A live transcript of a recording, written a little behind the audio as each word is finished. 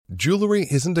Jewelry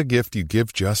isn't a gift you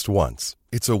give just once.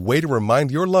 It's a way to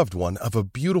remind your loved one of a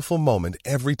beautiful moment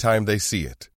every time they see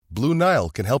it. Blue Nile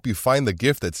can help you find the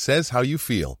gift that says how you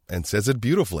feel and says it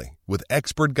beautifully, with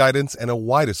expert guidance and a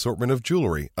wide assortment of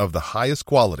jewelry of the highest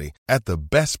quality at the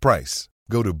best price.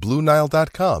 Go to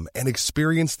BlueNile.com and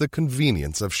experience the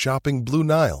convenience of shopping Blue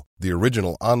Nile, the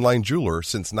original online jeweler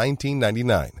since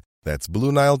 1999. That's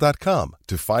BlueNile.com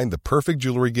to find the perfect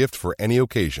jewelry gift for any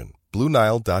occasion.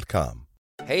 BlueNile.com.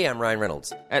 Hey, I'm Ryan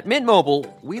Reynolds. At Mint Mobile,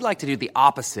 we like to do the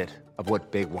opposite of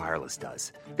what Big Wireless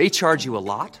does. They charge you a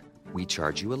lot, we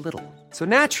charge you a little. So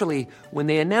naturally, when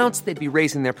they announced they'd be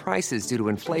raising their prices due to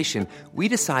inflation, we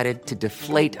decided to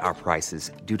deflate our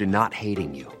prices due to not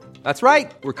hating you. That's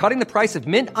right. We're cutting the price of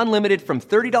Mint Unlimited from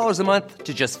 $30 a month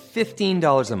to just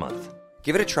 $15 a month.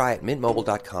 Give it a try at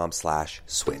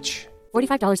mintmobile.com/switch.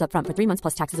 $45 up front for 3 months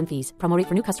plus taxes and fees. Promo rate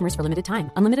for new customers for limited time.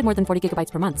 Unlimited more than 40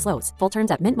 gigabytes per month. Slows full terms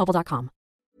at mintmobile.com.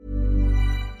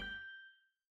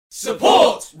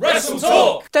 Support Wrestle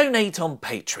Talk! Donate on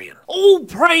Patreon. All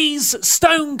praise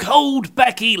Stone Cold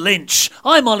Becky Lynch.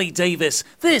 I'm Ollie Davis.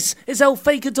 This is El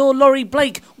Fakador Laurie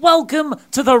Blake. Welcome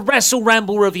to the Wrestle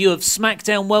Ramble review of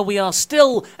SmackDown, where we are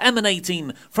still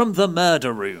emanating from the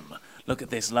murder room. Look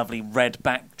at this lovely red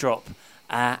backdrop.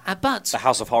 But the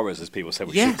House of Horrors, as people say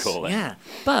we should call it. Yeah,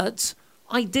 but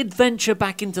I did venture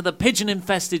back into the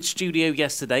pigeon-infested studio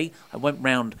yesterday. I went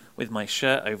round with my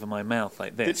shirt over my mouth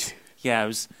like this. Did you? Yeah,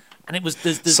 there's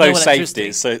so no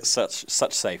electricity.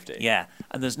 Such safety. Yeah,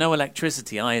 and there's no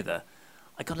electricity either.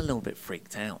 I got a little bit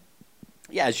freaked out.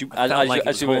 Yeah, it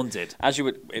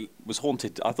was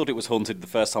haunted. I thought it was haunted the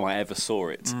first time I ever saw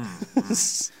it.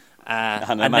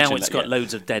 And now it's got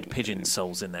loads of dead pigeon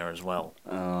souls in there as well.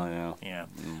 Oh, yeah. Yeah.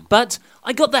 But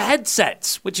I got the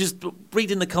headsets, which is,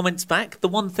 reading the comments back, the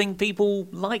one thing people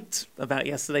liked about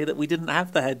yesterday, that we didn't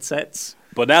have the headsets.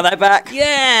 But now they're back.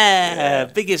 Yeah!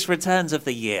 Biggest returns of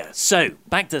the year. So,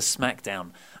 back to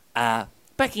SmackDown.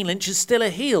 Becky Lynch is still a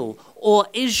heel, or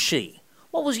is she?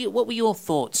 What were your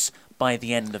thoughts by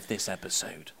the end of this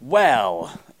episode?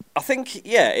 Well, I think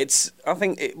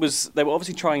it was. They were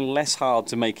obviously trying less hard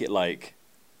to make it like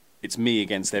it's me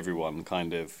against everyone,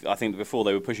 kind of. I think before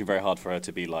they were pushing very hard for her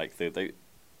to be like the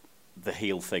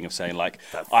heel thing of saying like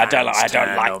I don't like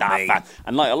that fan.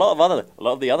 And like a lot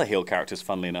of the other heel characters,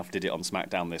 funnily enough, did it on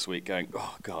SmackDown this week, going,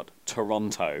 oh god,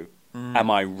 Toronto, am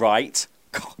I right?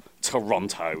 God,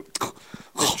 Toronto,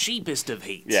 the cheapest of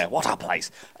heat. Yeah, what a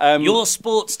place. Your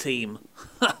sports team,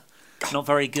 not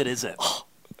very good, is it?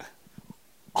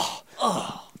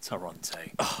 Toronto.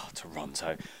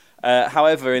 Toronto.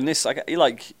 However, in this,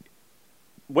 like,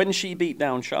 when she beat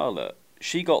down Charlotte,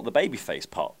 she got the babyface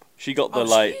pop. She got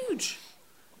the huge.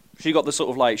 She got the sort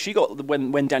of like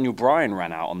when Daniel Bryan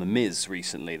ran out on the Miz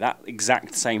recently. That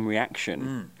exact same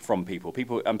reaction from people.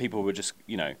 People were just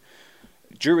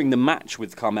during the match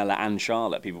with Carmella and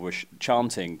Charlotte, people were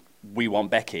chanting, "We want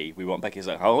Becky. We want Becky." It's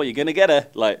like, oh, you're gonna get her.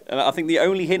 Like, and I think the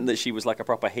only hint that she was like a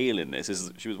proper heel in this is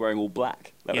that she was wearing all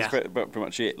black. That was pretty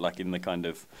much it. Like in the kind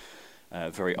of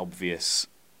very obvious.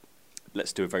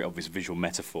 Let's do a very obvious visual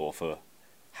metaphor for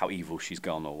how evil she's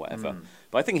gone or whatever.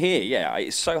 But I think here,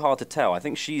 it's so hard to tell. I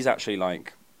think she's actually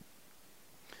like,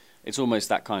 it's almost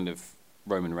that kind of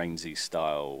Roman Reigns-y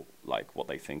style, like what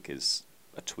they think is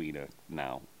a tweener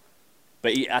now.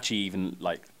 But actually even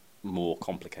like more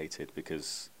complicated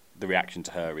because the reaction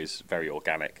to her is very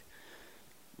organic.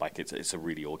 Like it's a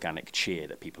really organic cheer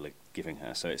that people are giving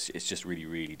her. So it's just really,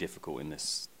 really difficult in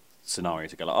this scenario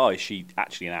to go like, oh, is she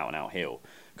actually an out-and-out heel?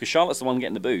 Because Charlotte's the one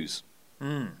getting the boos.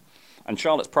 And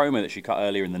Charlotte's promo that she cut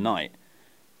earlier in the night,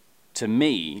 to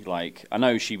me, like, I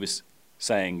know she was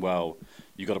saying, well,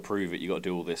 you got to prove it, you got to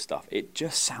do all this stuff. It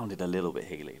just sounded a little bit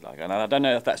heely. Like, and I don't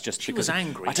know if that's just she because... She was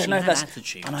angry. I don't know if that's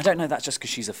attitude. And I don't know if that's just because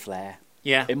she's a Flair.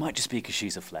 Yeah. It might just be because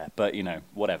she's a Flair, but,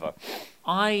 whatever.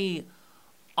 I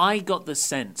got the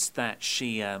sense that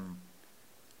she...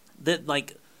 that,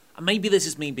 like... Maybe this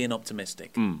is me being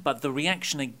optimistic, but the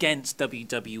reaction against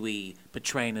WWE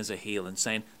portraying as a heel and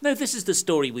saying, no, this is the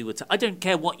story we were I don't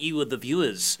care what you or the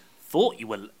viewers thought you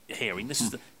were hearing. This is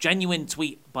the genuine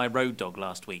tweet by Road Dogg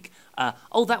last week.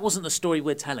 Oh, that wasn't the story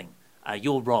we're telling.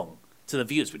 You're wrong, to the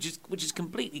viewers, which is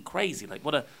completely crazy. Like,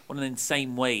 what an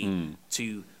insane way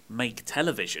to make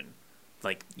television.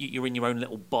 Like, you're in your own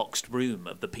little boxed room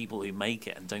of the people who make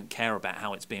it and don't care about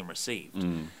how it's being received.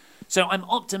 So I'm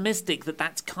optimistic that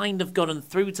that's kind of gotten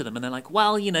through to them. And they're like,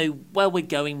 well, where we're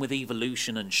going with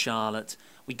Evolution and Charlotte,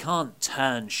 we can't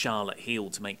turn Charlotte heel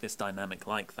to make this dynamic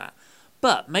like that.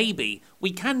 But maybe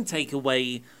we can take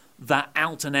away that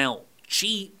out-and-out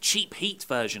cheap heat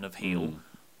version of heel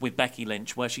with Becky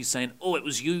Lynch, where she's saying, oh, it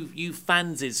was you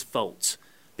fans' fault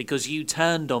because you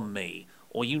turned on me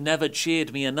or you never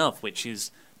cheered me enough, which is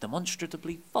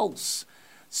demonstrably false.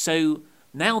 So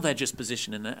now they're just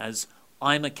positioning it as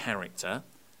I'm a character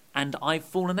and I've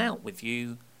fallen out with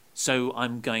you, so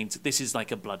I'm going to... This is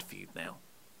like a blood feud now.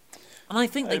 And I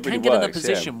think they It can really get in a works,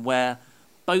 position where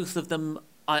both of them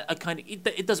are kind of...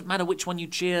 It doesn't matter which one you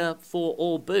cheer for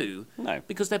or boo. No.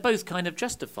 Because they're both kind of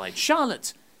justified.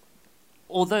 Charlotte,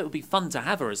 although it would be fun to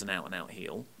have her as an out-and-out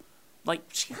heel, like,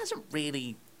 she hasn't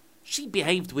really... She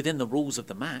behaved within the rules of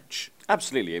the match.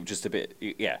 Absolutely, it was just a bit,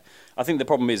 yeah. I think the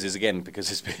problem is again,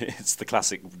 because it's the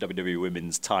classic WWE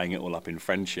women's tying it all up in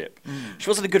friendship. She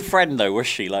wasn't a good friend, though, was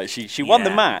she? Like, she won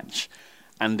the match,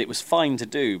 and it was fine to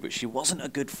do, but she wasn't a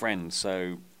good friend.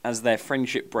 So, as their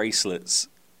friendship bracelets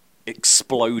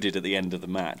exploded at the end of the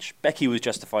match, Becky was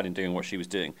justified in doing what she was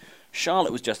doing.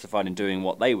 Charlotte was justified in doing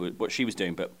what she was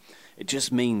doing, but it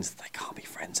just means they can't be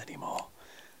friends anymore.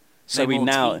 So No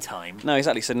more tea time. No,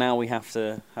 exactly. So now we have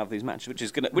to have these matches, which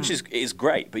is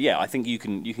great. But yeah, I think you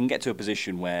can get to a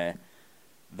position where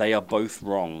they are both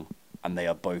wrong and they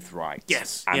are both right.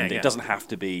 Yes. And it doesn't have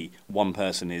to be one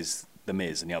person is The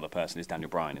Miz and the other person is Daniel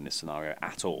Bryan in this scenario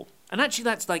at all. And actually,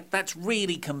 that's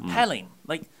really compelling.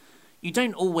 Like, you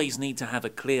don't always need to have a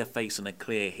clear face and a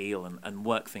clear heel and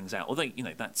work things out. Although,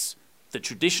 that's the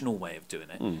traditional way of doing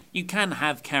it. You can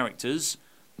have characters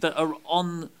that are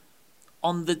on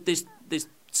this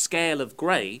scale of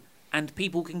grey, and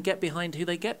people can get behind who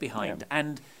they get behind. Yeah.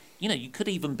 And, you could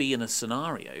even be in a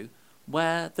scenario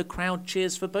where the crowd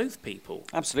cheers for both people.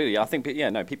 Absolutely. I think,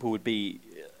 people would be...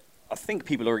 I think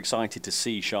people are excited to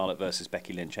see Charlotte versus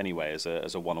Becky Lynch anyway as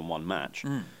a one-on-one match.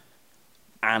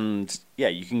 And, yeah,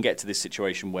 you can get to this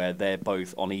situation where they're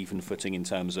both on even footing in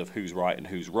terms of who's right and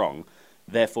who's wrong.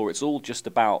 Therefore, it's all just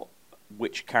about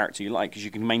which character you like, because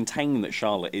you can maintain that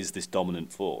Charlotte is this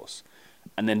dominant force.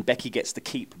 And then Becky gets to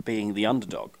keep being the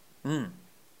underdog,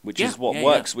 which is what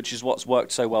works. Which is what's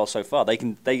worked so well so far.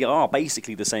 They are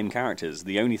basically the same characters.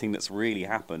 The only thing that's really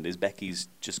happened is Becky's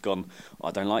just gone,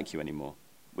 I don't like you anymore,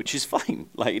 which is fine.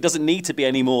 Like, it doesn't need to be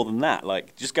any more than that.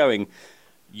 Like, just going,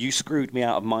 you screwed me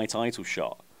out of my title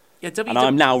shot, and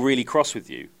I'm now really cross with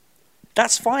you.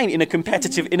 That's fine in a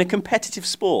competitive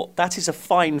sport. That is a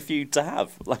fine feud to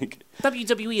have. Like,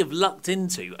 WWE have lucked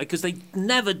into, because they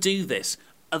never do this,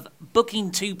 of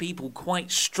booking two people quite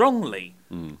strongly,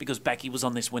 because Becky was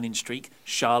on this winning streak.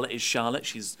 Charlotte is Charlotte.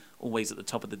 She's always at the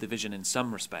top of the division in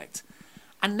some respect.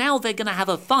 And now they're going to have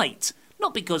a fight,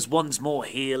 not because one's more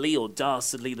heely or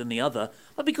dastardly than the other,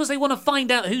 but because they want to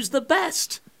find out who's the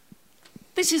best.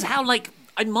 This is how,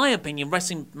 in my opinion,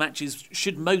 wrestling matches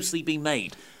should mostly be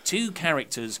made. Two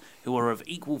characters who are of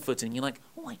equal footing. You're like,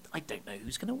 I don't know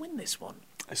who's going to win this one.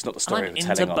 it's not the story I'm we're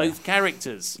into telling. both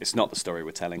characters. It's not the story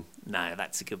we're telling. No,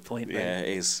 that's a good point. Then. Yeah,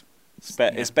 it is.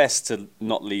 It's best to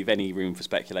not leave any room for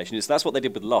speculation. That's what they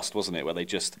did with Lost, wasn't it? Where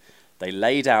they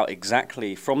laid out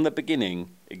exactly from the beginning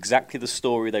exactly the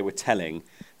story they were telling,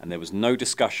 and there was no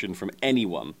discussion from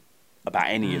anyone about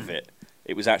any of it.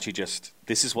 It was actually just,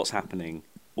 this is what's happening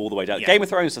all the way down. Yeah. Game of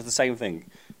Thrones does the same thing.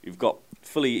 You're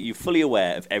fully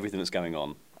aware of everything that's going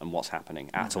on and what's happening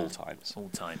at all times. All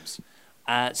times.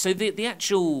 So the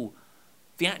actual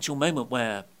moment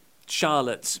where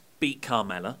Charlotte beat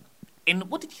Carmella.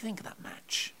 What did you think of that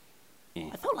match?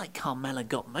 Yeah. I felt like Carmella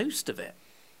got most of it.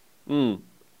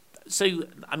 So,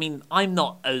 I mean, I'm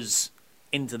not as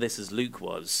into this as Luke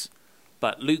was,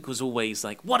 but Luke was always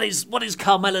like, "What is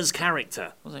Carmella's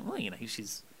character?" I was like, "Well,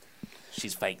 she's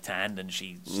fake tanned and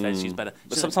she says she's better."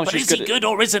 But sometimes she's is she good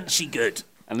or isn't she good?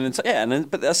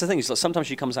 But that's the thing. It's like sometimes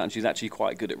she comes out and she's actually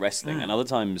quite good at wrestling, and other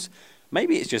times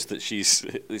maybe it's just that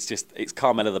it's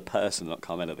Carmella the person, not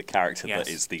Carmella the character that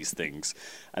is these things,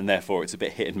 and therefore it's a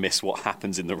bit hit and miss what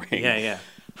happens in the ring. Yeah.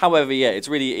 However, it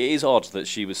is odd that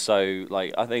she was so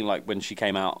I think when she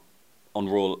came out on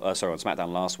on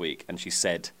SmackDown last week and she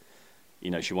said,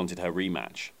 she wanted her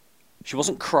rematch. She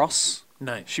wasn't cross.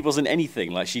 No, she wasn't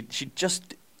anything. She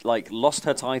just lost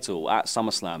her title at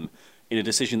SummerSlam in a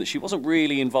decision that she wasn't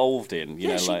really involved in.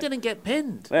 She didn't get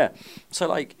pinned. Yeah. So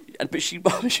but she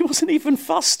wasn't even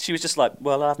fussed. She was just like,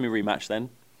 well, I'll have my rematch then.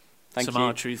 Thank you. Some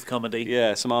R-Truth comedy.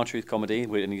 Yeah, some R-Truth comedy,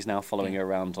 and he's now following her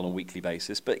around on a weekly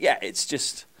basis. But yeah, it's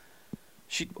just,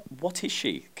 what is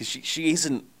she? Because she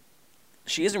isn't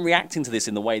reacting to this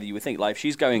in the way that you would think. If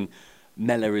she's going,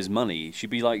 Mella is money, she'd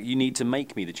be like, you need to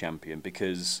make me the champion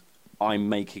because I'm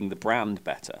making the brand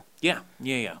better. Yeah.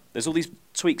 There's all these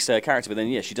tweaks to her character, but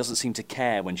then, she doesn't seem to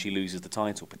care when she loses the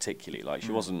title particularly.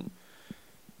 She wasn't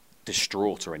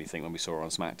distraught or anything when we saw her on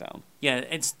SmackDown. Yeah,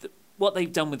 it's what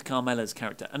they've done with Carmella's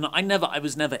character. And I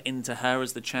was never into her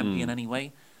as the champion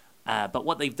anyway. But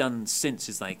what they've done since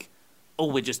is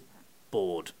we're just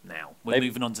bored now. We're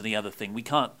moving on to the other thing. We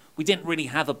didn't really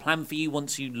have a plan for you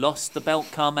once you lost the belt,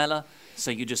 Carmella,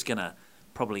 so you're just going to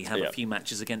probably have a few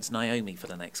matches against Naomi for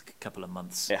the next couple of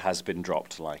months. It has been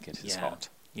dropped like it is hot.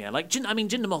 Yeah, like,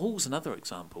 Jinder Mahal's another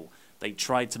example. They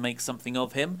tried to make something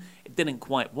of him. It didn't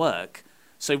quite work.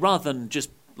 So rather than just,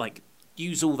 like,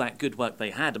 use all that good work they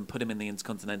had and put him in the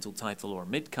Intercontinental title or a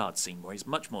mid-card scene where he's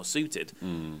much more suited,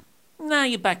 now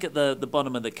you're back at the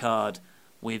bottom of the card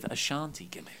with a shanty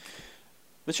gimmick.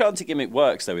 The shanty gimmick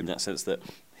works, though, in that sense that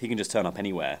he can just turn up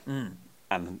anywhere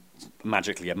and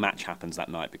magically a match happens that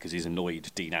night because he's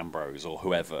annoyed Dean Ambrose or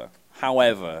whoever.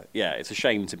 However, yeah, it's a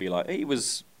shame to be like, he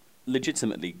was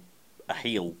legitimately a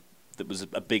heel that was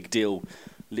a big deal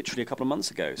literally a couple of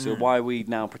months ago. So why are we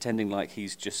now pretending like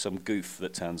he's just some goof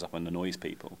that turns up and annoys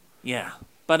people? Yeah.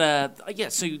 But,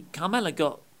 so Carmella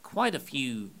got quite a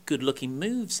few good-looking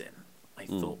moves in, I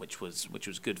thought, which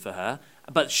was good for her.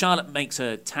 But Charlotte makes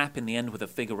a tap in the end with a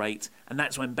figure eight, and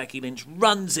that's when Becky Lynch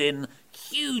runs in,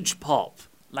 huge pop.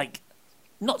 Like,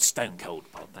 not Stone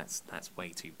Cold pop, that's way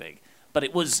too big. But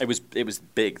it was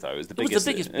big, though. It was the biggest.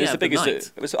 It was the biggest.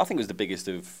 I think it was the biggest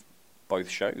of both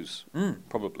shows,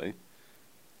 probably.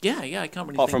 Yeah, I can't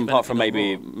really apart from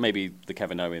maybe the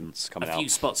Kevin Owens coming out. A few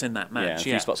spots in that match, a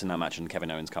few spots in that match, and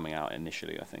Kevin Owens coming out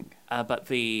initially, I think. But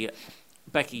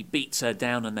Becky beats her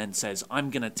down and then says, "I'm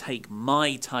going to take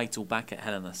my title back at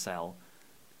Hell in a Cell."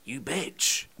 You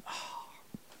bitch.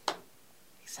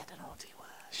 He said a naughty word.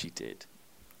 She did.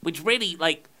 Which really,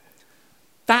 like,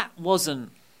 that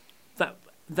wasn't... that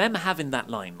them having that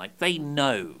line, like, they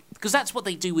know. Because that's what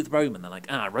they do with Roman. They're like,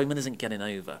 Roman isn't getting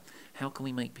over. How can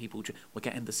we make people... we'll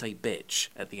get him to say bitch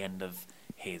at the end of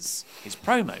his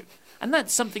promo. And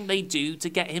that's something they do to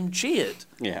get him cheered.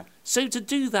 Yeah. So to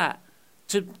do that,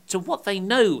 to what they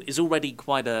know is already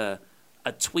quite a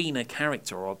tweener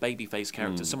character or a babyface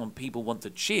character, someone people want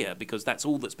to cheer because that's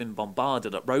all that's been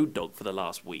bombarded at Road Dogg for the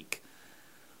last week,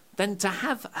 then to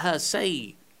have her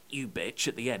say, you bitch,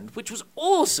 at the end, which was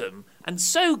awesome and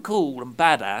so cool and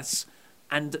badass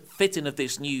and fitting of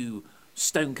this new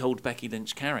Stone Cold Becky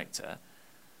Lynch character,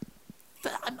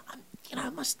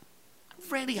 I'm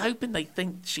really hoping they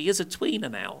think she is a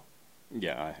tweener now.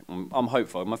 Yeah, I'm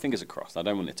hopeful. My fingers are crossed. I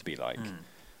don't want it to be like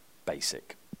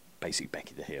basic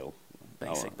Becky the heel.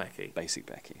 Basic Becky.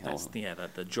 That's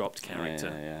the dropped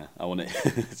character. Yeah. I want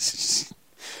it.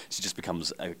 She just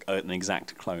becomes an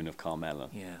exact clone of Carmella.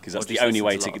 Yeah, because that's the only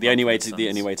way to get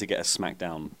a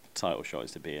SmackDown title shot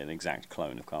is to be an exact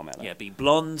clone of Carmella. Yeah, be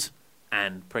blonde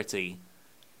and pretty,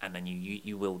 and then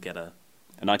you will get a.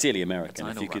 And ideally American.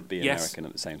 If you could be American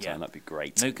at the same time, that'd be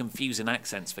great. No confusing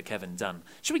accents for Kevin Dunn.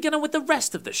 Should we get on with the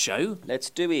rest of the show?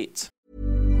 Let's do it.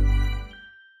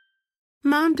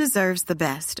 Mom deserves the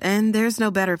best, and there's no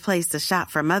better place to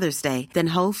shop for Mother's Day than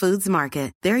Whole Foods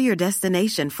Market. They're your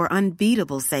destination for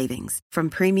unbeatable savings, from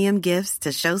premium gifts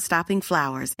to show-stopping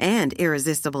flowers and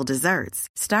irresistible desserts.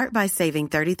 Start by saving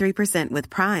 33% with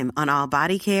Prime on all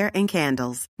body care and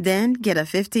candles. Then get a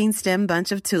 15-stem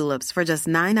bunch of tulips for just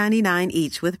 $9.99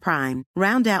 each with Prime.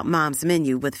 Round out Mom's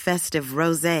menu with festive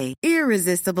rosé,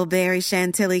 irresistible berry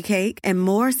chantilly cake, and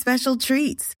more special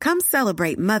treats. Come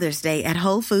celebrate Mother's Day at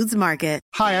Whole Foods Market.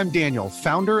 Hi, I'm Daniel,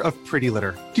 founder of Pretty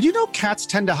Litter. Did you know cats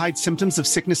tend to hide symptoms of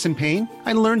sickness and pain?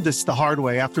 I learned this the hard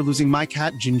way after losing my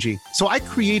cat, Gingy. So I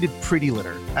created Pretty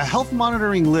Litter, a health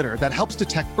monitoring litter that helps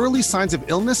detect early signs of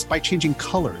illness by changing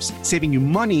colors, saving you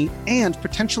money and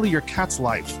potentially your cat's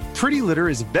life. Pretty Litter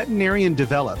is veterinarian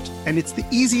developed, and it's the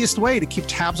easiest way to keep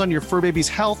tabs on your fur baby's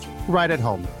health right at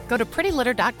home. Go to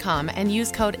prettylitter.com and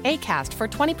use code ACAST for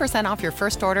 20% off your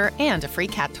first order and a free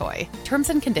cat toy. Terms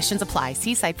and conditions apply.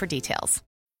 See site for details.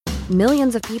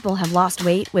 Millions of people have lost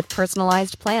weight with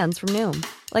personalized plans from Noom.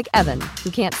 Like Evan,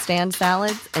 who can't stand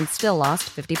salads and still lost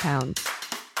 50 pounds.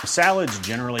 Salads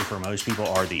generally for most people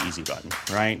are the easy button,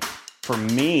 right? For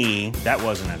me, that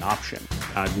wasn't an option.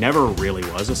 I never really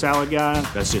was a salad guy.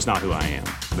 That's just not who I am.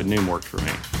 But Noom worked for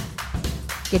me.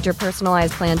 Get your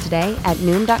personalized plan today at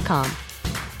Noom.com.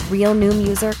 Real Noom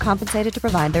user compensated to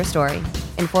provide their story.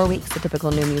 In 4 weeks, the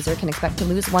typical Noom user can expect to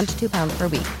lose 1 to 2 pounds per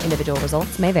week. Individual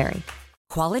results may vary.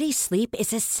 Quality sleep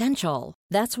is essential.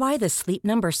 That's why the Sleep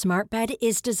Number Smart Bed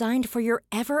is designed for your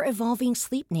ever-evolving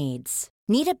sleep needs.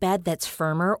 Need a bed that's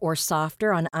firmer or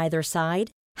softer on either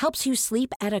side? Helps you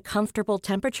sleep at a comfortable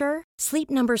temperature? Sleep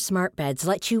Number Smart Beds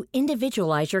let you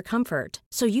individualize your comfort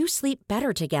so you sleep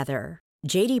better together.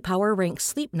 JD Power ranks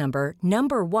Sleep Number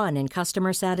number 1 in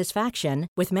customer satisfaction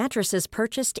with mattresses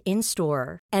purchased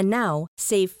in-store. And now,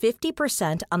 save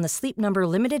 50% on the Sleep Number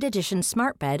Limited Edition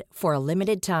Smart Bed for a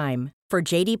limited time. For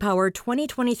JD Power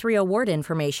 2023 award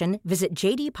information, visit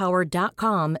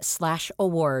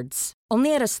jdpower.com/awards.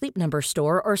 Only at a Sleep Number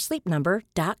store or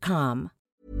sleepnumber.com.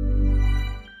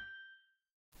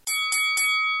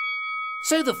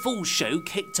 So the full show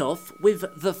kicked off with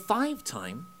the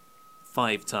five-time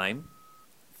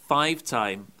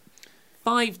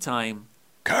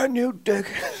Can you dig?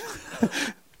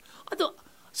 I thought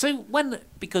so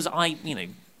because I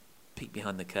peek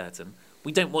behind the curtain.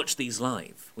 We don't watch these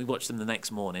live. We watch them the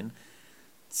next morning.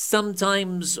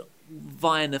 Sometimes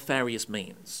via nefarious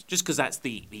means, just because that's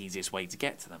the easiest way to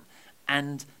get to them.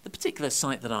 And the particular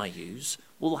site that I use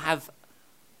will have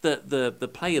the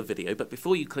player video, but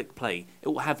before you click play, it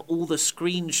will have all the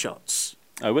screenshots.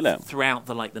 Oh, will it? Throughout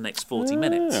the next 40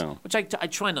 minutes, which I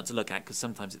try not to look at because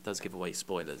sometimes it does give away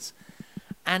spoilers.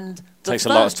 And takes a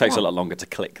lot longer to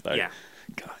click though. Yeah.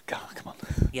 God, come on.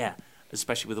 Yeah,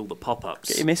 especially with all the pop-ups.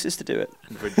 Get your missus to do it.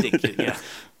 And ridiculous.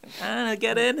 Yeah.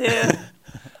 Get in here.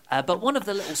 But one of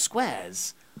the little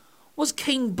squares was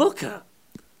King Booker,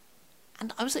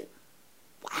 and I was like,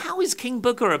 how is King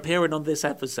Booker appearing on this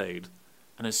episode?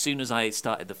 And as soon as I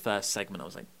started the first segment, I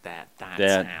was like, that's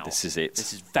how. This is it.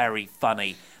 This is very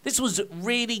funny. This was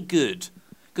really good.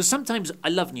 Because sometimes, I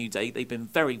love New Day. They've been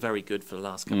very, very good for the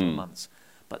last couple of months.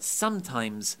 But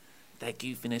sometimes their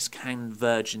goofiness can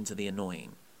verge into the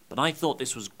annoying. But I thought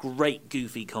this was great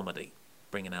goofy comedy,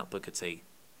 bringing out Booker T.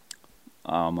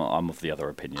 I'm of the other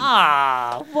opinion.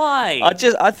 Why?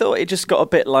 I thought it just got a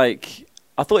bit like...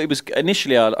 I thought it was...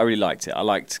 Initially, I really liked it. I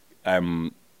liked...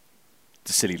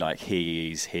 the silly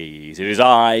he's it is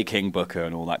I, King Booker,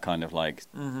 and all that kind of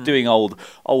doing old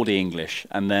English,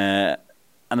 and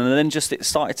then just it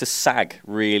started to sag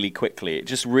really quickly. It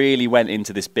just really went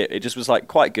into this bit. It just was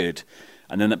quite good,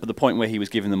 and then at the point where he was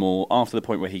giving them all, after the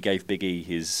point where he gave Big E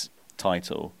his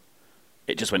title,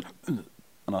 it just went, and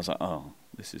I was like, oh,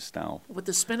 this is now with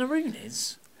the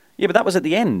Spinneroonies. Yeah, but that was at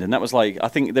the end, and that was I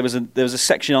think there was a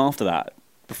section after that,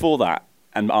 before that.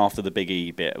 And after the Big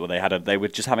E bit, where they were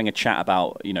just having a chat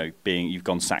about you've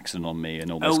gone Saxon on me and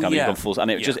all this kind of you've gone full,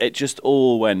 and it just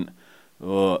all went.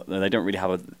 Oh, they don't really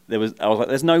have I was like,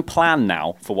 there's no plan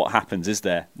now for what happens, is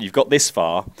there? You've got this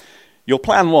far. Your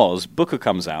plan was Booker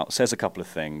comes out, says a couple of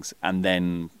things, and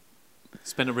then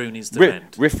Spinneroonies to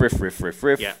end. Riff.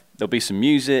 Yeah. There'll be some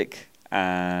music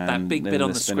and that big bit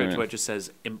on the script where it just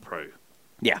says impro.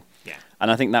 Yeah.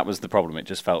 And I think that was the problem. It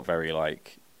just felt very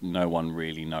no one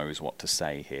really knows what to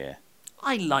say here.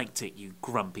 I liked it, you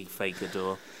grumpy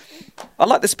fakador. I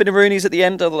like the Spinneroonies at the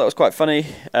end. I thought that was quite funny.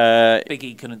 Big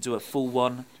E couldn't do a full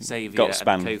one. Xavier and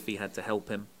Kofi had to help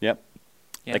him. Yep.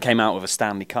 They came out with a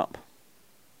Stanley Cup.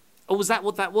 Oh, was that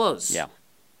what that was? Yeah,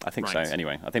 I think so.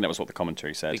 Anyway, I think that was what the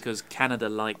commentary said. Because Canada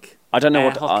I don't know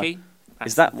air hockey.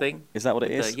 Is that the thing? Is that what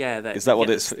it is? Is that what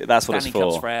it's? That's what it's for.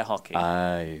 Stanley Cups for air hockey.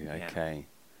 Oh, okay.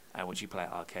 Which you play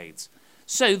at arcades.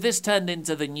 So this turned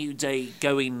into the New Day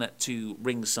going to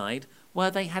ringside,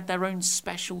 where they had their own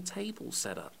special table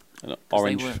set up.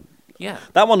 Orange. Yeah.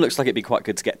 That one looks like it'd be quite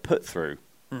good to get put through.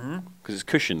 Because it's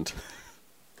cushioned.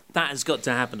 That has got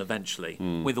to happen eventually,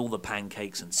 with all the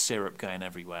pancakes and syrup going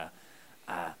everywhere.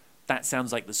 That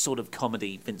sounds like the sort of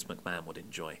comedy Vince McMahon would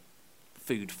enjoy.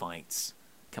 Food fights,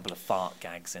 a couple of fart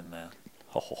gags in there.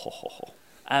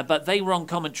 But they were on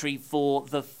commentary for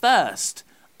the first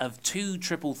of 2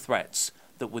 triple threats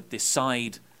that would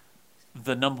decide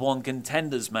the number 1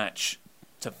 contenders match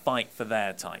to fight for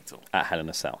their title. At Hell in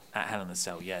a Cell. At Hell in a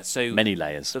Cell, yeah. So many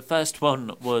layers. The first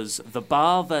one was The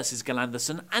Bar versus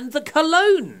Galanderson and the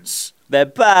Colognes. They're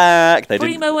back.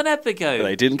 Primo and Epico.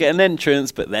 They didn't get an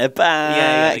entrance, but they're back.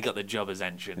 Yeah, they got the job as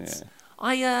entrance.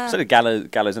 Yeah. So did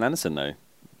Gallows and Anderson, though.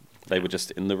 They were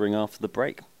just in the ring after the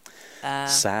break.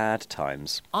 Sad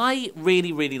times. I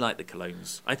really, really like the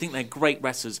Colognes. I think they're great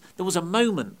wrestlers. There was a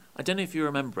moment, I don't know if you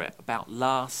remember it, about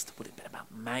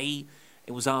May?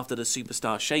 It was after the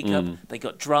Superstar shake-up. They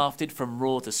got drafted from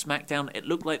Raw to SmackDown. It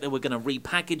looked like they were going to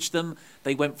repackage them.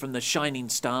 They went from the Shining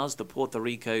Stars, the Puerto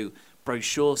Rico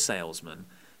brochure salesman,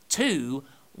 to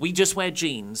we just wear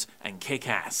jeans and kick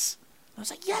ass. I was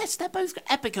like, yes, they're both good.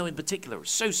 Epico in particular was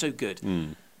so good.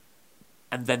 And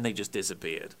then they just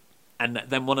disappeared. And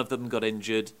then one of them got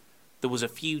injured. There was a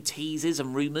few teases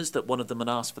and rumours that one of them had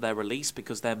asked for their release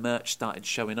because their merch started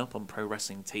showing up on Pro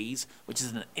Wrestling Tees, which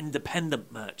is an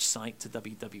independent merch site to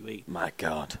WWE. My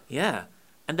God. Yeah.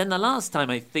 And then the last time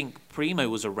I think Primo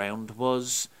was around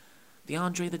was the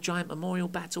Andre the Giant Memorial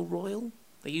Battle Royal.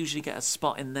 They usually get a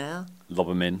spot in there. Lob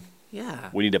them in. Yeah.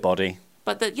 We need a body.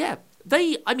 But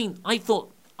I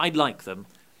thought I'd like them,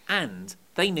 and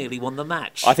they nearly won the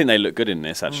match. I think they look good in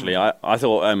this, actually. I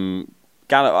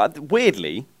thought,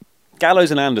 weirdly,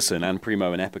 Gallows and Anderson and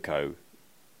Primo and Epico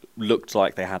looked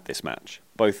like they had this match.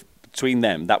 Both between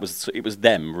them, it was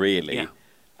them, really. Yeah.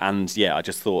 And, I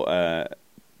just thought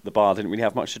the Bar didn't really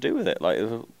have much to do with it. Like,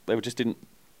 they just didn't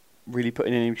really put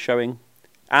in any showing.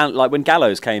 And, like, when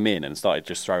Gallows came in and started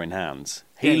just throwing hands,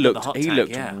 he looked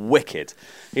wicked.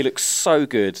 He looked so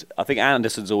good. I think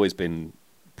Anderson's always been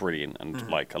brilliant and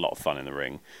like a lot of fun in the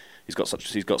ring. He's got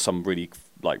some really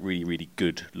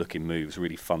good looking moves,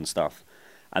 really fun stuff.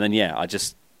 And then I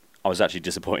was actually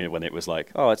disappointed when it was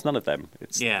like, oh, it's none of them.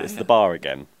 It's the Bar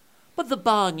again. But the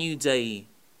Bar New Day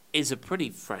is a pretty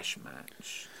fresh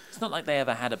match. It's not like they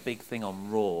ever had a big thing on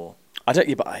Raw. I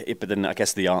don't. But then I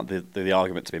guess the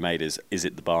argument to be made is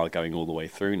it the Bar going all the way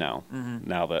through now? Mm-hmm.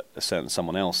 Now that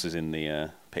someone else is in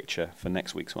the picture for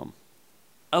next week's one.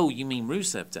 Oh, you mean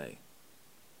Rusev Day?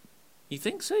 You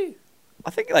think so? I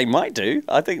think they might do.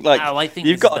 I think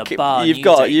you've got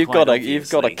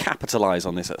to capitalize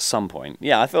on this at some point.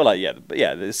 Yeah, I feel like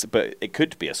but it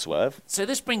could be a swerve. So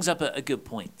this brings up a good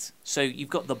point. So you've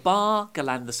got the Bar,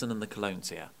 Galanderson, and the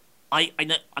Colognes here.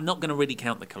 I'm not going to really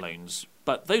count the Colognes,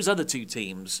 but those other two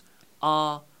teams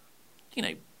are,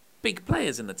 big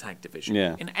players in the tag division,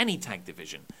 in any tag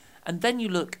division. And then you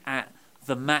look at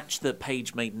the match that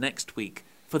Paige made next week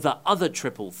for the other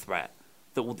triple threat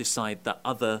that will decide the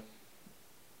other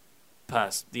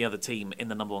team in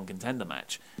the number one contender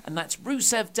match, and that's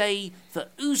Rusev Day, the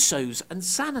Usos, and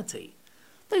Sanity.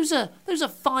 Those are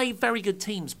 5 very good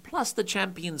teams, plus the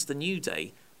champions, the New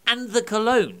Day, and the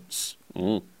Colognes.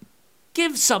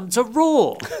 Give some to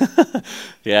Raw.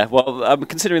 Yeah, well,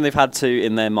 considering they've had to,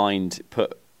 in their mind,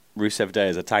 put Rusev Day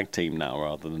as a tag team now,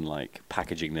 rather than like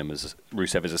packaging them as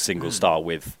Rusev as a single star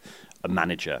with a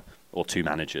manager or 2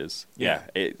 managers. Yeah,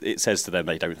 it says to them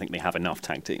they don't think they have enough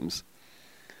tag teams.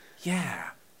 Yeah,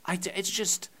 it's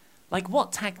just like,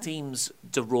 what tag teams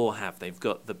do Raw have? They've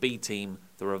got the B Team,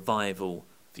 the Revival,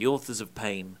 the Authors of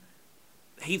Pain,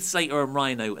 Heath Slater and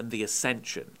Rhino, and the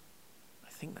Ascension. I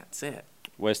think that's it.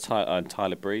 Where's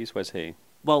Tyler Breeze? Where's he?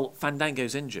 Well,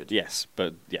 Fandango's injured. Yes,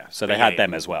 but so they had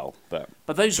them as well. But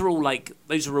those are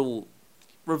all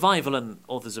Revival and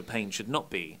Authors of Pain should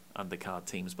not be undercard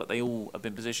teams, but they all have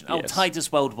been positioned. Oh, yes.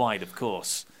 Titus Worldwide, of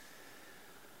course.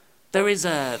 There is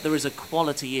a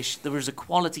quality issue. There is a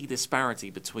quality disparity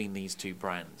between these two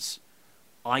brands.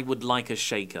 I would like a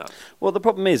shake-up. Well, the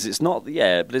problem is it's not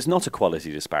a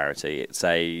quality disparity. It's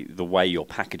the way you're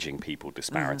packaging people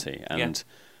disparity. Mm-hmm. And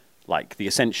like the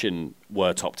Ascension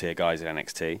were top tier guys in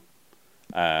NXT.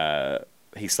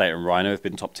 Heath Slater and Rhino have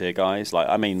been top tier guys. Like,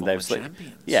 I mean, they're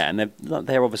champions. And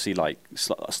they're obviously like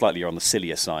slightly on the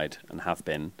sillier side and have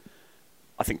been.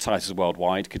 I think Titus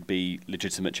Worldwide could be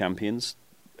legitimate champions.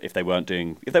 If they weren't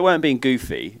being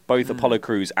goofy, both Apollo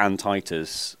Crews and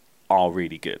Titus are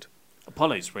really good.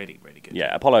 Apollo's really, really good.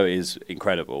 Yeah, Apollo is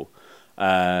incredible.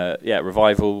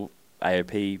 Revival,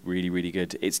 AOP, really, really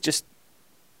good. It's just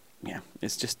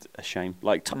a shame.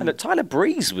 Like Tyler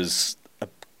Breeze was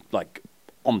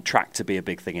on track to be a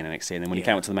big thing in NXT, and then when he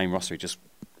came out to the main roster, he just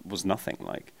was nothing.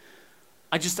 Like,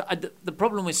 the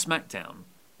problem with SmackDown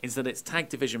is that its tag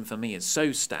division for me is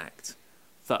so stacked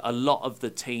that a lot of the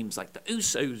teams, like the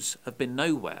Usos, have been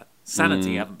nowhere.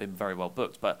 Sanity haven't been very well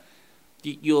booked, but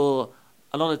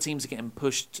a lot of teams are getting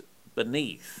pushed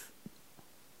beneath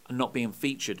and not being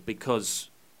featured because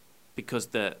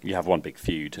you have one big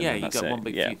feud. Yeah, you got one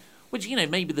big feud. Which,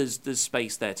 maybe there's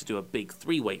space there to do a big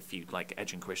 3-way feud like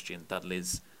Edge and Christian,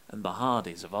 Dudleys and the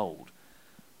Hardys of old.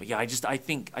 But yeah, I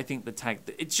think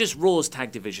it's just Raw's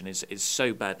tag division is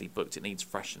so badly booked, it needs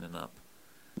freshening up.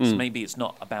 So maybe it's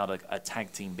not about a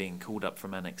tag team being called up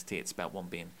from NXT, it's about one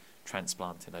being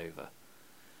transplanted over.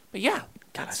 But yeah.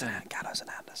 Gallows and Anderson.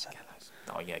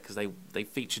 Oh yeah, because they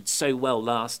featured so well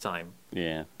last time.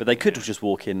 Yeah, but they could just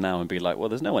walk in now and be like, well,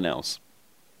 there's no one else.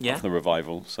 Yeah. After the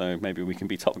Revival, so maybe we can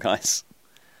be top guys.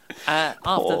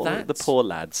 After that, the poor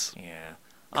lads. Yeah.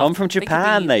 Come from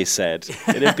Japan, they said.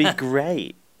 It'd be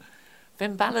great.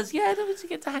 Finn Balor's, don't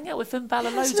get to hang out with Finn Balor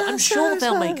loads. I'm sure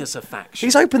they'll make us a faction.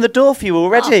 He's opened the door for you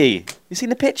already. You seen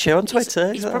the picture on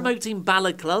Twitter? He's promoting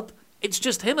Balor Club. It's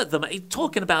just him at the moment. He's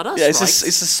talking about us, it's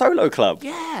a solo club.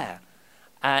 Yeah.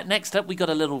 Next up, we got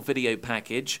a little video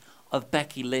package of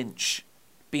Becky Lynch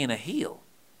being a heel,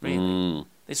 really.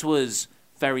 This was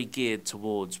very geared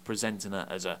towards presenting her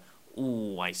as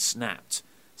I snapped,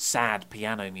 sad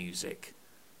piano music.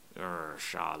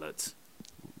 Charlotte.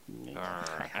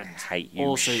 I hate you.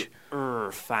 Also,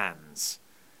 fans.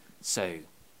 So,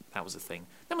 that was a thing.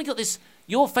 Then we got this,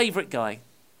 your favourite guy,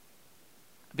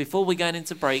 Before we're going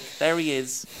into break, there he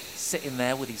is, sitting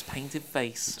there with his painted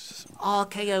face.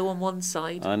 RKO on one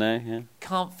side. I know, yeah.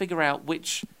 Can't figure out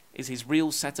which is his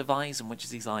real set of eyes and which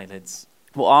is his eyelids.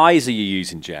 What eyes are you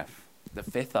using, Jeff? The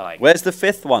fifth eye. Where's the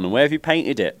fifth one? Where have you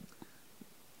painted it?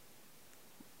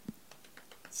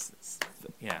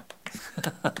 Yeah.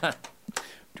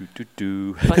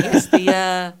 Do. But yes,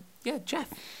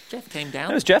 Jeff came down.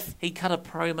 That was Jeff. He cut a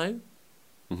promo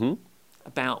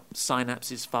about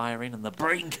synapses firing and the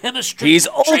brain chemistry. He's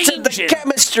altered the changing.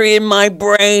 chemistry in my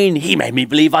brain. He made me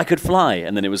believe I could fly,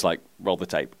 and then it was like roll the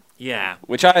tape. Yeah,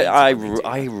 which I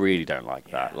really don't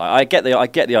like that. Like I get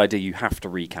the idea. You have to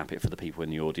recap it for the people in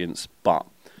the audience, but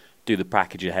do the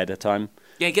package ahead of time.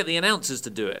 Yeah, get the announcers to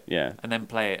do it. Yeah, and then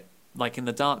play it like in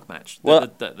the dark match. Well,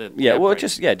 do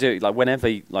it like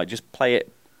whenever. Like just play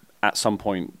it at some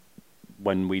point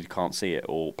when we can't see it,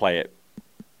 or play it.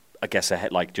 I guess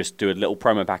ahead, like just do a little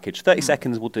promo package. 30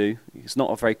 seconds will do. It's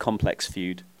not a very complex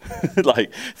feud.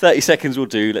 Like 30 seconds will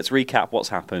do. Let's recap what's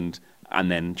happened, and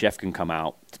then Jeff can come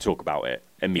out to talk about it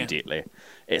immediately. Yeah.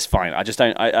 It's fine. I just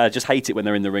don't. I just hate it when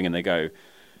they're in the ring and they go,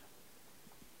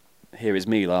 "Here is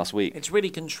me last week." It's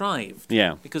really contrived.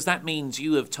 Yeah, because that means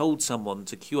you have told someone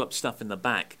to queue up stuff in the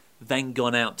back, then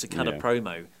gone out to cut a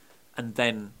promo, and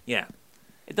then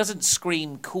it doesn't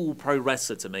scream cool pro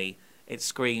wrestler to me. It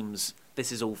screams,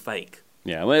 this is all fake.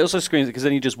 Yeah, well, it also screams because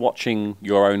then you're just watching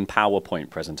your own PowerPoint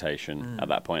presentation at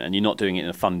that point, and you're not doing it in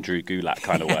a fun Drew Gulak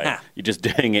kind of way. You're just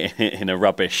doing it in a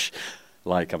rubbish,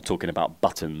 like I'm talking about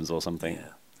buttons or something. Yeah.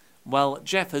 Well,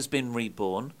 Jeff has been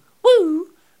reborn.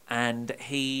 Woo! And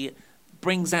he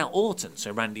brings out Orton.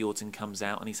 So Randy Orton comes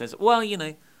out and he says, well,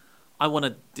 I want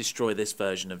to destroy this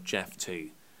version of Jeff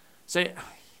too. So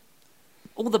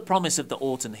all the promise of the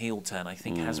Orton heel turn, I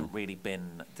think, hasn't really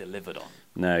been delivered on.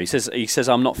 No, he says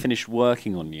I'm not finished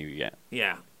working on you yet.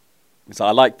 Yeah. So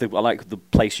I like the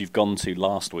place you've gone to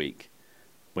last week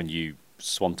when you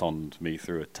swantoned me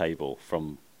through a table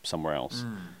from somewhere else.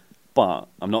 But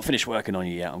I'm not finished working on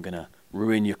you yet. I'm gonna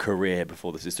ruin your career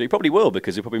before this is through. He probably will,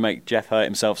 because he'll probably make Jeff hurt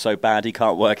himself so bad he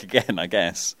can't work again, I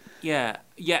guess. Yeah,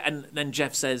 and then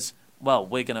Jeff says, well,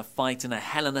 we're gonna fight in a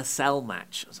Hell in a Cell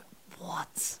match. I was like,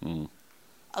 what?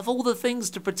 Of all the things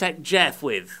to protect Jeff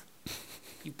with,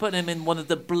 you put him in one of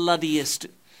the bloodiest,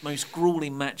 most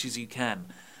grueling matches you can.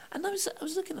 And I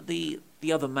was looking at the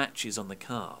other matches on the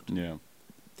card. Yeah.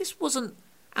 This wasn't,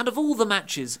 out of all the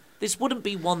matches, this wouldn't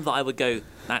be one that I would go,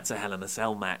 that's a Hell in a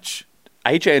Cell match.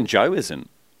 AJ and Joe isn't,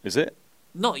 is it?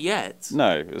 Not yet.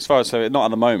 No, as far as not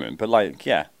at the moment, but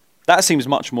that seems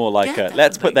much more like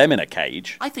let's put them in a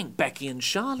cage. I think Becky and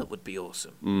Charlotte would be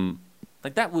awesome.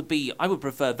 Like that would be, I would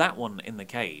prefer that one in the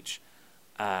cage.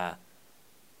 But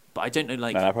I don't know,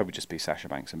 like... No, that'd probably just be Sasha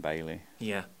Banks and Bayley.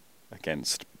 Yeah.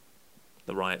 Against...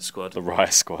 The Riot Squad.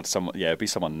 It'd be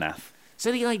someone naff.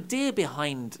 So the idea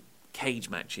behind cage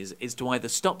matches is to either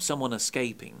stop someone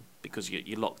escaping, because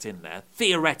you're locked in there,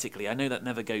 theoretically, I know that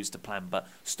never goes to plan, but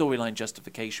storyline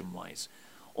justification-wise,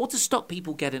 or to stop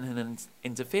people getting in and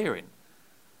interfering.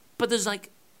 But there's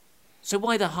so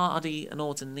why do Hardy and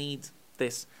Orton need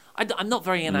this? I'm not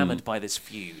very enamoured by this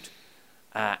feud.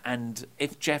 And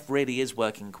if Jeff really is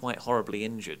working quite horribly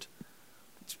injured,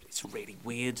 it's a really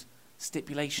weird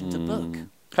stipulation to book.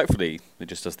 Hopefully it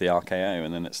just does the RKO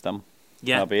and then it's done.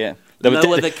 Yeah. That'll be it.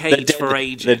 No other cage for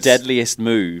ages. The deadliest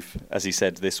move, as he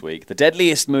said this week, the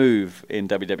deadliest move in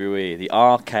WWE, the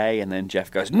RK, and then Jeff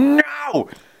goes, no!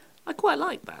 I quite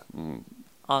like that.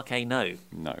 RK, no.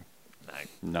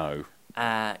 No.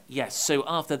 Yes, so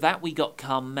after that we got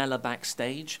Carmella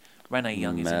backstage. Renee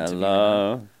Young is interviewing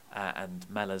her. And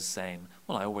Mella's saying,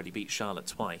 well, I already beat Charlotte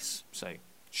twice, so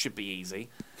should be easy.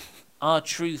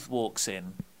 R-Truth walks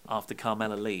in after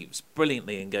Carmella leaves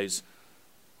brilliantly and goes,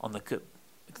 on the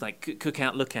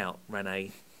cookout lookout,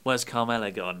 Renee, where's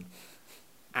Carmella gone?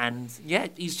 And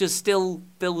he's just still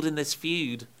building this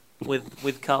feud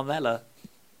with Carmella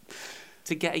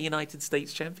to get a United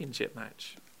States Championship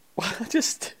match. Well,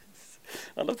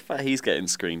 I love the fact he's getting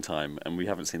screen time and we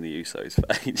haven't seen the Usos for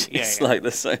ages. It's like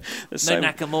there's no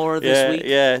Nakamura this week.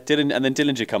 Yeah, and then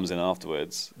Dillinger comes in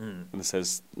afterwards and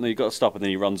says, no, you've got to stop, and then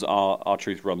he runs,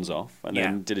 R-Truth runs off, and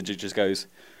then Dillinger just goes,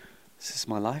 this is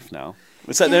my life now.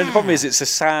 So the problem is, it's a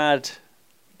sad...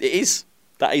 It is.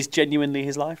 That is genuinely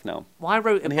his life now. Well, I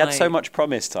wrote and he had so much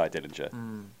promise, Ty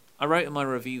Dillinger. I wrote in my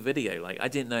review video, I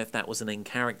didn't know if that was an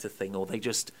in-character thing or they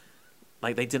just...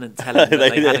 they didn't tell him that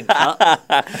they hadn't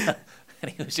cut. And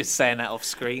he was just saying that off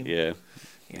screen. Yeah.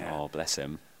 Oh, bless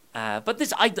him.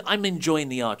 But I'm enjoying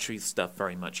the R-Truth stuff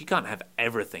very much. You can't have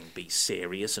everything be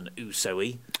serious and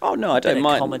Uso-y. Oh, no, I don't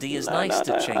mind. Comedy is nice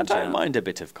to change I don't mind a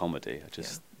bit of comedy.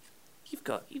 You've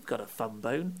got a thumb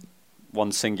bone.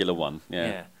 One singular one.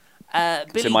 Yeah.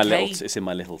 Billy It's in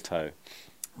my little toe.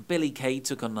 Billy Kay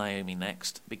took on Naomi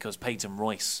next because Peyton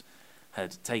Royce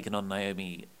had taken on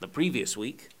Naomi the previous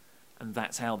week, and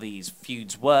that's how these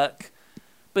feuds work.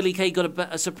 Billy Kay got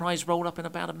a surprise roll up in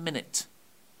about a minute.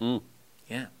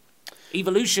 Yeah.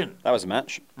 Evolution. That was a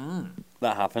match.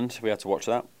 That happened. We had to watch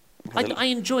that. I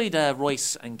enjoyed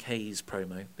Royce and Kay's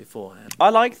promo beforehand. I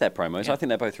like their promos. Yeah. I think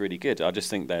they're both really good. I just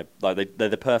think they're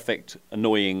the perfect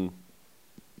annoying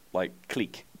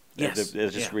clique. Yes. They're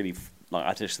just really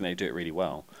I just think they do it really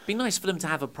well. It'd be nice for them to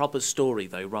have a proper story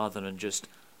though, rather than just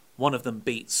one of them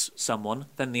beats someone,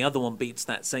 then the other one beats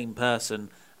that same person,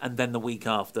 and then the week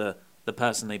after the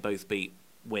person they both beat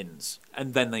wins,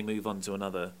 and then they move on to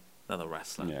another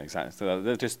wrestler. Yeah, exactly. So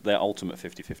they're just their ultimate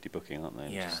 50-50 booking, aren't they?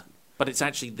 Yeah. But it's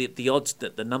actually the odds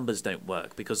that the numbers don't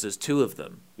work because there's two of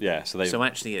them. Yeah, so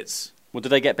actually it's... Well, did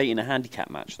they get beat in a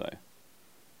handicap match, though?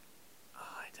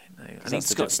 I don't know. I need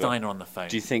Scott Steiner on the phone.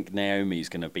 Do you think Naomi's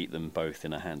going to beat them both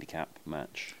in a handicap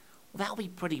match? Well, that'll be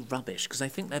pretty rubbish because I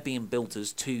think they're being built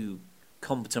as two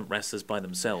competent wrestlers by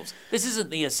themselves. This isn't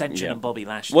the Ascension and Bobby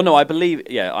Lashley. Well, no, I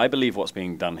believe what's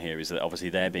being done here is that obviously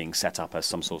they're being set up as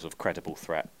some sort of credible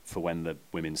threat for when the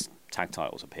women's tag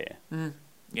titles appear.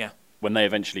 Yeah. When they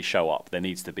eventually show up, there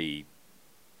needs to be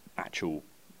actual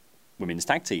women's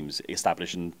tag teams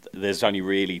established, and there's only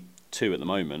really two at the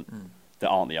moment that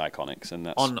aren't the Iconics, and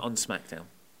that's on SmackDown.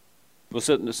 Well,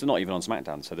 so not even on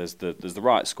SmackDown. So there's the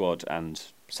Riot Squad and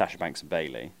Sasha Banks and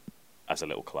Bayley as a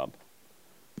little club,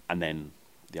 and then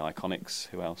the Iconics.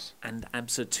 Who else? And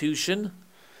Absolution.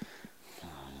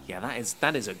 Yeah,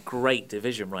 that is a great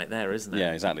division right there, isn't it?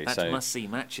 Yeah, exactly. That's must-see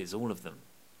matches, all of them.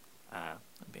 I'm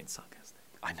being sarcastic.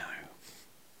 I know.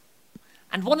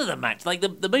 And one of the matches, like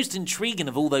the most intriguing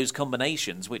of all those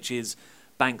combinations, which is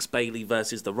Banks Bayley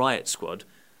versus the Riot Squad,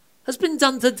 has been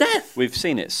done to death. We've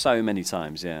seen it so many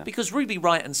times, yeah. Because Ruby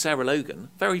Riott and Sarah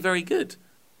Logan, very, very good.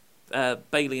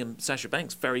 Bayley and Sasha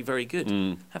Banks, very, very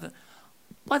good.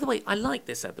 By the way, I like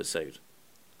this episode.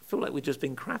 I feel like we've just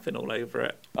been crapping all over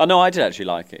it. Oh, no, I did actually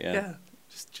like it, yeah. Yeah,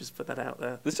 just put that out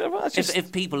there. Just...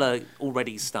 If people are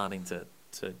already starting to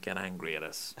get angry at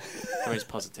us, there is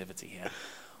positivity here.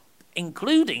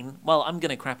 Including, well, I'm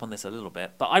going to crap on this a little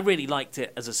bit, but I really liked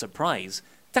it as a surprise.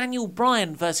 Daniel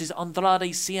Bryan versus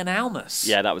Andrade Cien Almas.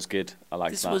 Yeah, that was good. I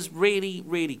liked that. This was really,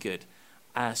 really good.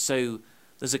 So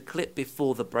there's a clip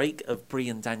before the break of Brie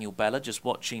and Daniel Bella just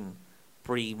watching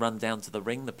Brie run down to the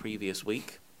ring the previous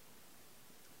week.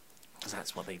 Because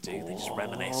that's what they do. They just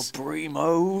reminisce. Brie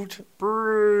mode.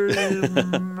 Brie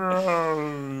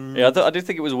mode. Yeah, I do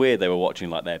think it was weird they were watching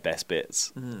like their best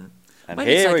bits. And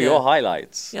Maybe here like are your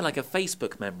highlights. Yeah, like a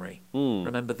Facebook memory.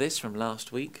 Remember this from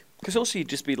last week? Because also you'd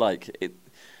just be like,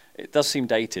 it does seem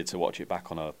dated to watch it back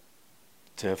to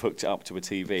have hooked it up to a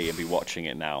TV and be watching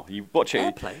it now. You watch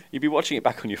it, you'd be watching it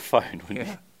back on your phone, wouldn't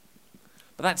you?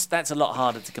 But that's a lot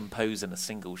harder to compose in a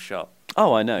single shot.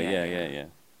 Oh, I know. Yeah.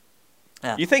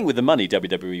 You think with the money,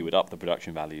 WWE would up the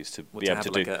production values to be able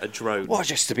to do a drone. Well,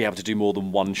 just to be able to do more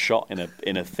than one shot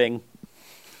in a thing.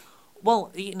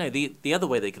 Well, the other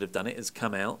way they could have done it is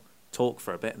come out, talk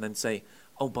for a bit, and then say,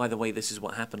 "Oh, by the way, this is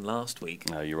what happened last week."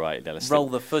 No, you're right. Roll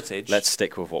the footage. Let's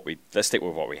stick with what we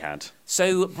had.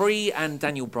 So Brie and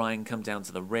Daniel Bryan come down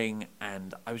to the ring,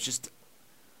 and I was just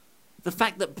the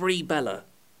fact that Brie Bella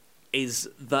is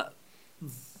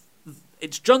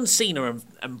it's John Cena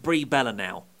and Brie Bella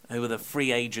now who are the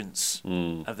free agents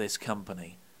of this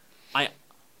company.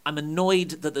 I'm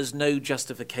annoyed that there's no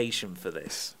justification for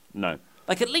this. No.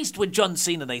 Like, at least with John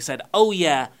Cena, they said, "Oh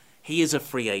yeah, he is a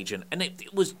free agent," and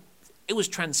it was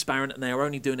transparent, and they were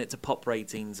only doing it to pop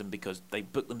ratings and because they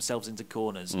booked themselves into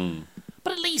corners.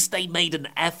 But at least they made an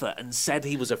effort and said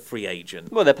he was a free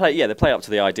agent. Well, they play up to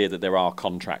the idea that there are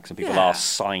contracts and people are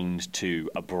signed to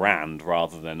a brand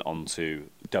rather than onto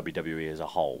WWE as a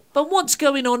whole. But what's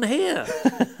going on here?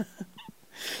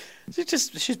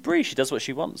 She's Brie. She does what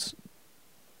she wants.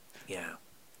 Yeah.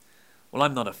 Well,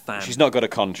 I'm not a fan. She's not got a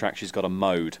contract. She's got a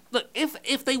mode. Look, if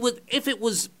it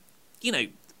was,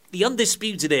 the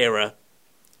Undisputed Era,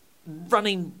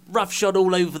 running roughshod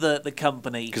all over the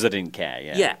company because they didn't care.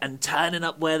 Yeah. Yeah, and turning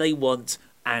up where they want,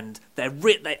 and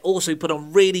they also put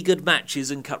on really good matches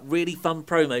and cut really fun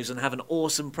promos and have an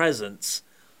awesome presence.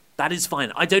 That is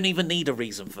fine. I don't even need a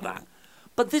reason for that.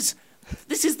 But this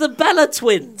is the Bella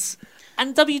Twins,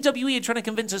 and WWE are trying to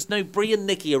convince us no, Brie and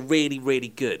Nikki are really, really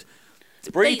good.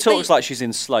 Brie talks like she's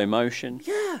in slow motion.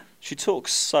 Yeah. She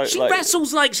talks so... She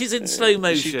wrestles like she's in slow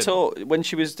motion. When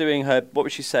she was doing her... What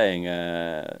was she saying?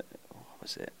 What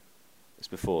was it? It's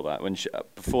before that.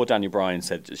 Before Daniel Bryan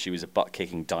said that she was a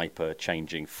butt-kicking,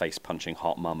 diaper-changing, face-punching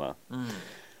hot mama.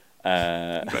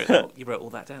 You wrote all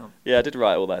that down. Yeah, I did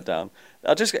write all that down.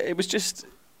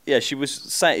 She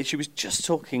was just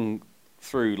talking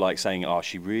through, like saying,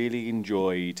 she really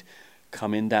enjoyed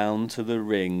coming down to the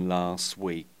ring last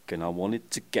week, and I wanted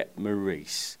to get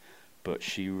Maurice, but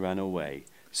she ran away.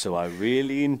 So I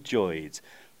really enjoyed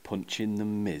punching the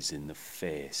Miz in the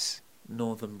face.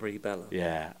 Northern Brie Bella.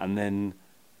 Yeah, and then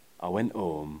I went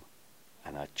home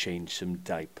and I changed some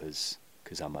diapers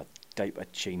because I'm a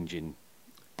diaper-changing,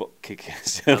 butt-kicking...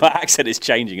 My accent is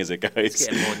changing as it goes. It's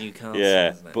getting more Newcastle,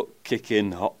 yeah, isn't it?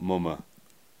 butt-kicking hot mama.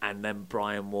 And then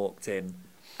Brian walked in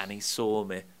and he saw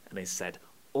me and he said,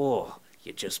 "Oh,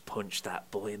 you just punched that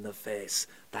boy in the face.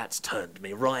 That's turned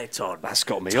me right on. That's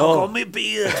got me Tuck all... on me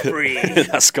beard, Brie."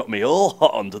 That's got me all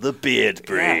hot under the beard,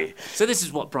 Brie. Yeah. So this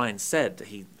is what Brian said.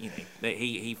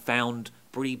 He found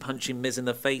Brie punching Miz in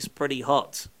the face pretty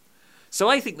hot. So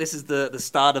I think this is the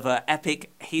start of an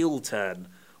epic heel turn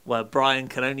where Brian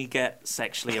can only get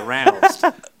sexually aroused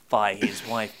by his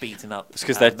wife beating up. It's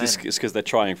because they're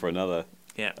trying for another.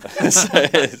 Yeah.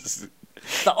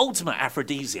 The ultimate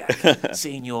aphrodisiac,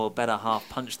 seeing your better half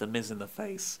punch the Miz in the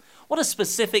face. What a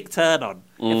specific turn on,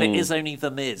 if it is only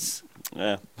the Miz.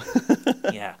 Yeah.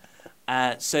 Yeah.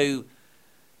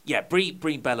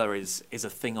 Brie Bella is a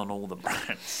thing on all the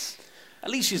brands. At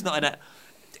least she's not in a...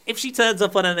 If she turns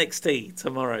up on NXT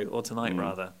tomorrow, or tonight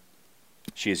rather...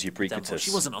 She is ubiquitous.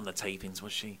 She wasn't on the tapings,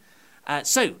 was she?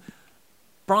 So,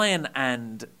 Brian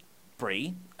and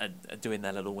Brie are doing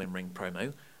their little win ring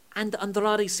promo, and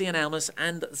Andrade Cien Almas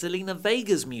and Zelina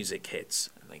Vega's music hits.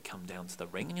 And they come down to the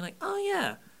ring, and you're like, oh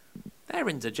yeah, they're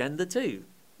into gender too.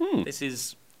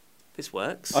 This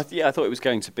works. I thought it was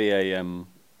going to be a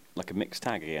mixed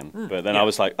tag again. But then I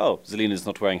was like, oh, Zelina's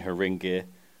not wearing her ring gear,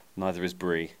 neither is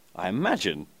Brie. I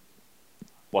imagine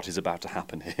what is about to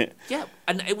happen here. Yeah,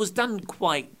 and it was done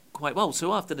quite well.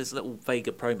 So after this little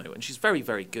Vega promo, and she's very,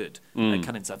 very good at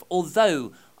cunning stuff.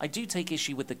 Although I do take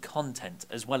issue with the content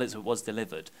as well as it was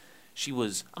delivered. She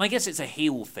was, and I guess it's a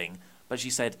heel thing, but she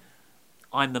said,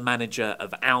 "I'm the manager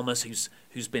of Almas,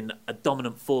 who's been a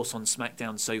dominant force on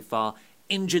SmackDown so far.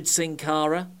 Injured Sin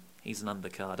Cara, he's an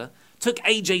undercarder. Took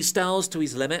AJ Styles to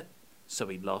his limit, so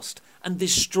he lost, and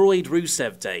destroyed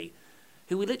Rusev Day,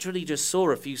 who we literally just saw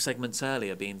a few segments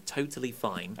earlier being totally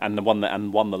fine. And won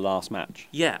the last match.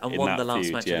 Yeah, and won the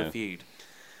last match of the feud.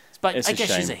 But I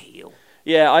guess she's a heel.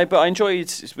 Yeah, but I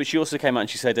enjoyed... But she also came out and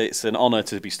she said it's an honour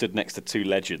to be stood next to two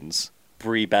legends,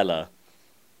 Brie Bella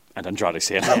and Andrade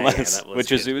Cien Almas.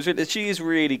 She is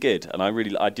really good, and I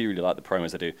do really like the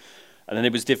promos they do. And then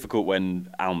it was difficult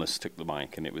when Almas took the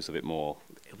mic, and it was a bit more...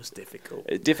 It was difficult.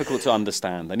 Difficult to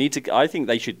understand. I think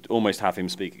they should almost have him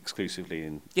speak exclusively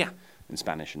in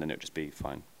Spanish, and then it would just be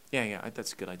fine. Yeah,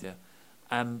 that's a good idea.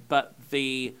 But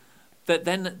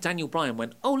then Daniel Bryan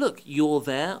went, "Oh look, you're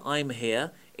there, I'm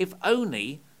here. If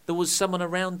only there was someone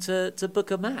around to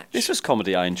book a match." This was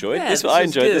comedy I enjoyed. Yeah, I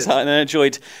enjoyed this, and I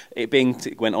enjoyed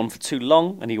it went on for too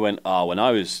long. And he went, "Oh, when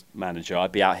I was manager,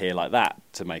 I'd be out here like that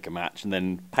to make a match." And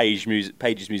then Paige's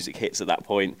music hits at that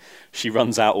point. She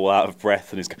runs out all out of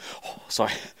breath and is going, "Oh,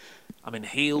 sorry." I'm in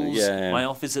heels. Yeah. My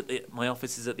office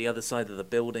is at the other side of the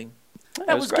building.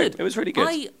 That was great. Good. It was really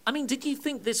good. I mean, did you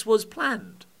think this was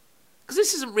planned? Because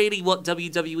this isn't really what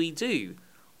WWE do.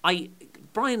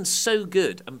 Brian's so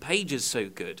good and Paige is so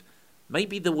good.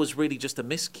 Maybe there was really just a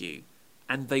miscue,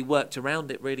 and they worked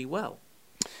around it really well.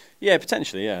 Yeah,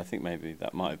 potentially. Yeah, I think maybe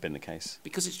that might have been the case.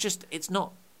 Because it's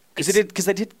not. Because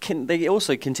they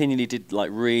also continually did like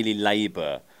really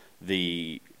labour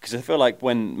the. Because I feel like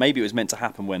maybe it was meant to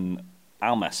happen when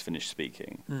Almas finished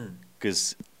speaking.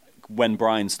 Because when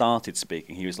Brian started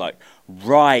speaking, he was like,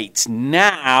 "Right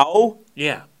now."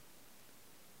 Yeah.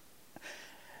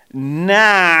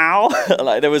 Now,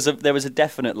 like there was a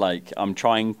definite like I'm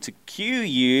trying to cue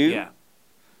you.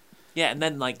 Yeah, and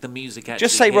then like the music actually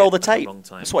just say roll the tape.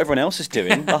 That's what everyone else is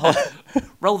doing.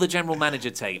 Roll the general manager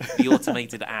tape, the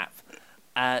automated app.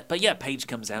 But yeah, Paige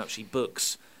comes out. She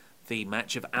books the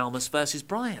match of Almas versus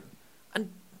Brian, and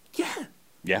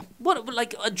yeah, what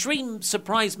like a dream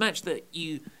surprise match that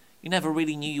you never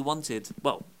really knew you wanted.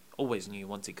 Well, always knew you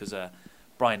wanted because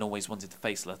Brian always wanted to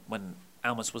face when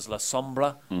Almas was La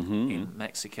Sombra in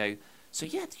Mexico. So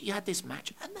yeah, you had this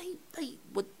match, and they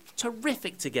were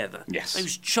terrific together. Yes.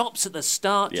 Those chops at the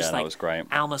start. Yeah, that was great.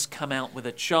 Almas come out with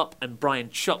a chop, and Brian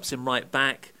chops him right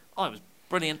back. Oh, it was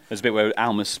brilliant. There's a bit where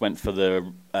Almas went for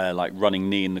the running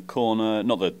knee in the corner.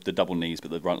 Not the double knees,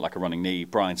 but like a running knee.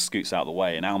 Brian scoots out of the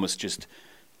way, and Almas just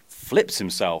flips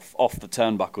himself off the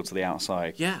turnbuckle to the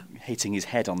outside. Yeah. Hitting his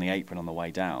head on the apron on the way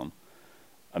down.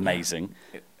 amazing.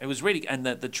 Yeah. It was really, and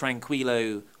the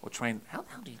Tranquilo how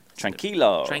do you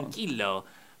Tranquilo.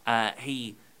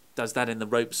 He does that in the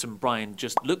ropes, and Bryan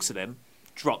just looks at him,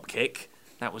 drop kick.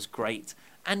 That was great,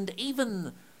 and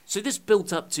even so, this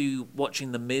built up to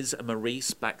watching the Miz and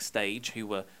Maurice backstage, who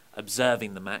were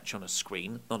observing the match on a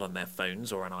screen, not on their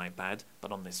phones or an iPad,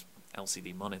 but on this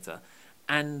LCD monitor,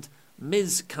 and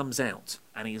Miz comes out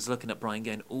and he's looking at Bryan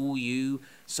going, "Ooh, you."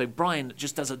 So Bryan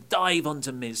just does a dive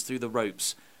onto Miz through the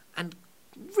ropes, and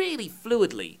really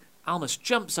fluidly, Almas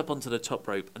jumps up onto the top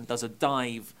rope and does a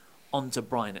dive onto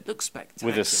Bryan. It looks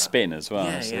spectacular. With a spin as well.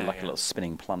 Yeah, so yeah, like yeah. a little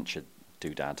spinning plancha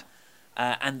doodad.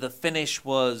 And the finish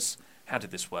was, how did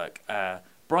this work?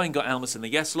 Bryan got Almas in the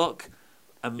yes lock,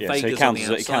 and Vega's so he on the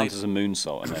outside. it counts as a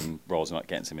moonsault and then rolls him up,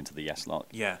 gets him into the yes lock.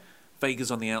 Yeah. Vega's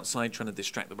on the outside trying to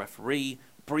distract the referee.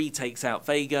 Brie takes out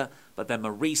Vega, but then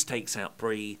Maurice takes out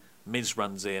Brie. Miz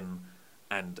runs in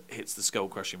and hits the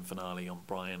skull-crushing finale on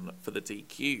Bryan for the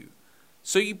DQ.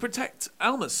 So you protect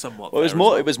Almas somewhat. Well,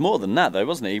 it was more than that, though,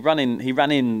 wasn't it? He ran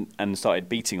in and started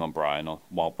beating on Bryan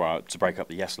to break up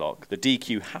the yes lock. The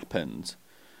DQ happened,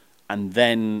 and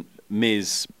then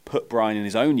Miz put Bryan in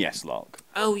his own yes lock.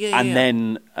 Oh yeah. And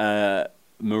then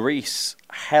Maurice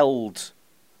held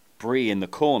Brie in the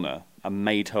corner and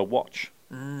made her watch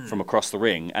from across the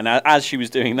ring. And as she was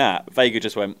doing that, Vega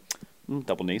just went,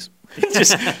 double knees.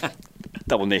 Just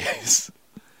double knees.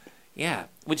 Yeah,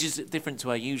 which is different to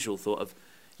our usual thought of,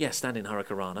 standing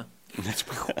Hurricanrana,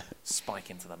 spike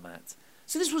into the mat.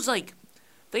 So this was like,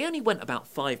 they only went about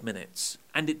 5 minutes,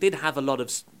 and it did have a lot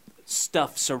of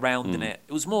stuff surrounding it.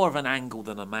 It was more of an angle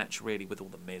than a match, really, with all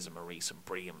the Miz and Maurice and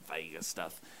Brie and Vega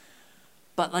stuff.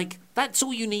 But, like, that's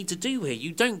all you need to do here.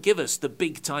 You don't give us the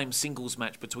big-time singles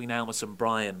match between Almas and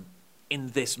Bryan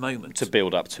in this moment. To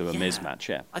build up to a Miz match,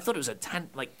 yeah. I thought it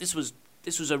was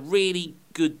this was a really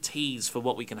good tease for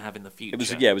what we can have in the future.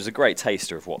 It was a great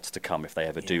taster of what's to come if they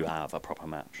ever do have a proper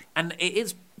match. And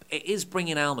it is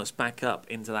bringing Almas back up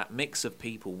into that mix of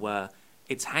people where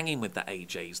it's hanging with the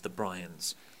AJs, the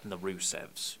Bryans, and the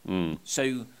Rusevs.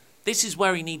 So this is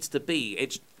where he needs to be.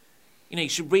 He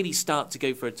should really start to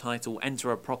go for a title,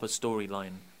 enter a proper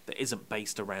storyline that isn't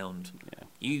based around. Yeah.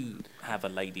 You have a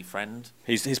lady friend.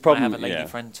 His problem. I have a lady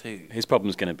friend too. His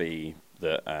problem's going to be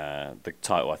that the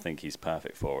title I think he's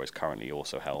perfect for is currently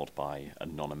also held by a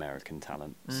non-American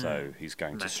talent. So he's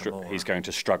going to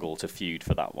struggle to feud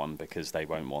for that one because they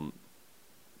won't want.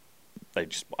 I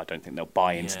don't think they'll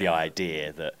buy into the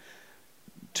idea that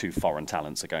two foreign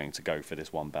talents are going to go for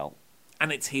this one belt.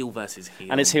 And it's heel versus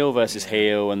heel.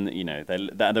 Heel, and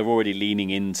they're already leaning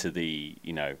into the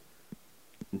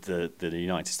the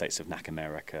United States of NAC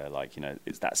America,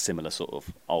 it's that similar sort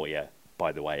of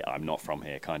by the way, I'm not from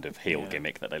here kind of heel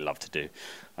gimmick that they love to do,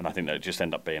 and I think that would just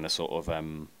end up being a sort of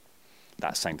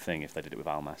that same thing if they did it with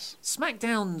Almas.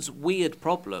 SmackDown's weird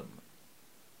problem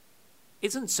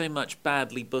isn't so much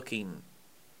badly booking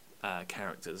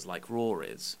characters like Raw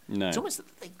is. No. It's almost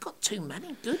that they've got too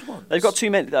many good ones. They've got too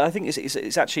many. I think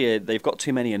it's actually they've got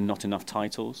too many and not enough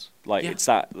titles. It's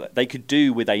that they could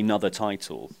do with another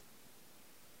title,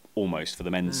 almost for the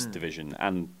men's division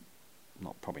and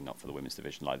probably not for the women's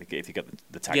division. Like if you got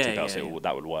the tag team belts,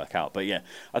 that would work out. But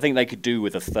I think they could do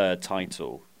with a third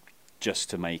title,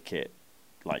 just to make it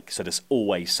so there's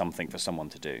always something for someone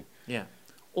to do. Yeah,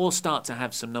 or start to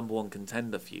have some number one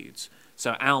contender feuds.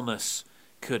 So Almas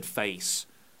could face,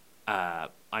 I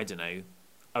don't know,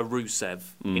 a Rusev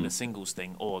in a singles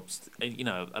thing, or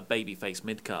a babyface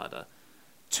mid-carder,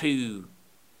 to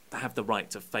have the right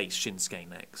to face Shinsuke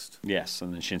next. Yes,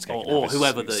 and then Shinsuke or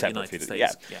whoever the United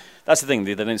States. Yeah, that's the thing.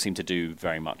 They don't seem to do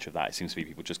very much of that. It seems to be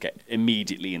people just get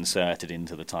immediately inserted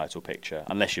into the title picture,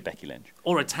 unless you're Becky Lynch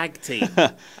or a tag team.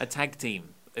 A tag team,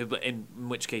 in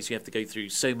which case you have to go through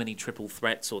so many triple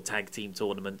threats or tag team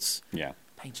tournaments. Yeah.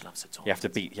 Paige loves a tournament.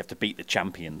 You have to beat the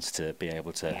champions to be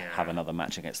able to have another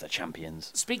match against the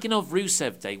champions. Speaking of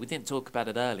Rusev Day, we didn't talk about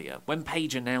it earlier. When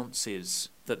Paige announces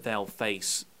that they'll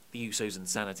face the Usos and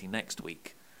Sanity next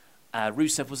week,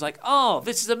 Rusev was like, "Oh,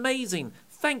 this is amazing.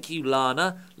 Thank you,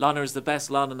 Lana. Lana is the best.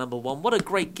 Lana number one. What a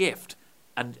great gift."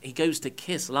 And he goes to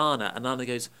kiss Lana, and Lana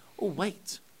goes, "Oh,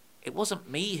 wait. It wasn't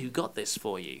me who got this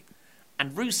for you."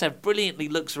 And Rusev brilliantly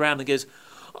looks around and goes,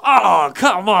 "Oh,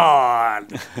 come on!"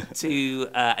 to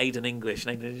Aiden English.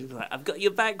 And Aiden's like, "I've got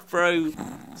your back, bro."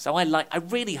 So I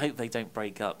really hope they don't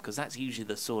break up, because that's usually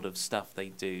the sort of stuff they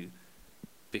do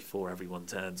before everyone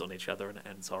turns on each other and it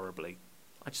ends horribly.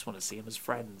 I just want to see them as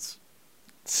friends.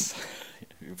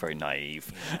 You're very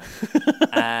naive.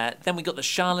 Yeah. Then we got the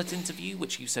Charlotte interview,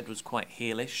 which you said was quite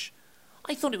heelish.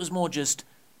 I thought it was more just...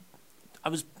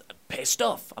 pissed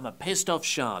off. I'm a pissed off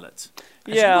Charlotte.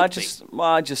 Yeah, I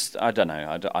don't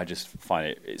know. I just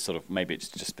find it sort of, maybe it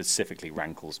just specifically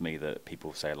rankles me that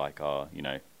people say like, oh, you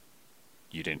know,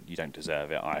 you don't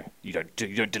deserve it. You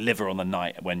don't deliver on the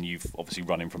night when you've obviously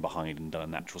run in from behind and done a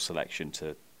natural selection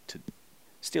to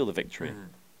steal the victory.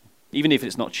 Even if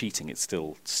it's not cheating, it's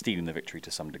still stealing the victory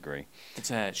to some degree.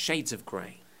 It's shades of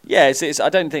grey. Yeah, it's.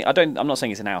 I'm not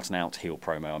saying it's an out and out heel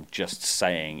promo. I'm just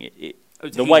saying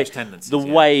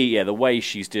the way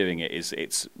she's doing it is,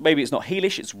 it's maybe it's not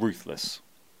heelish, it's ruthless.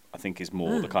 I think is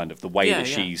more the kind of the way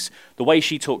the way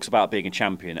she talks about being a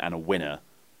champion and a winner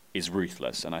is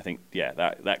ruthless. And I think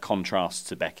that contrasts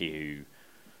to Becky, who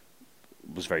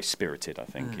was very spirited, I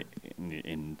think,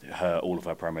 in all of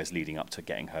her promos leading up to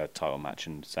getting her title match,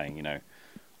 and saying, you know,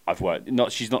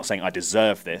 she's not saying I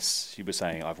deserve this. She was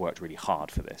saying I've worked really hard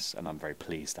for this, and I'm very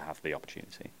pleased to have the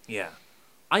opportunity. Yeah,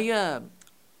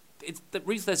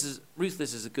 ruthless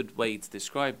is a good way to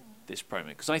describe this promo,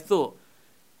 because I thought,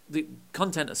 the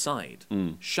content aside,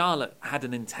 Charlotte had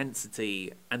an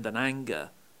intensity and an anger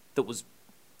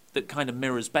that kind of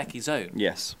mirrors Becky's own.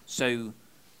 Yes. So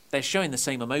they're showing the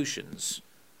same emotions.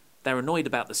 They're annoyed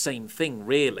about the same thing,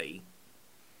 really.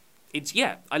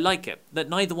 I like it. That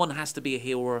neither one has to be a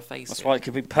heel or a face. That's why it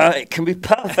can be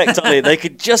perfect, Ollie. They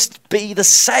could just be the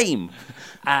same.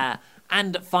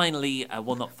 And finally,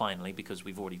 not finally, because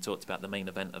we've already talked about the main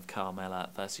event of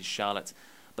Carmella versus Charlotte.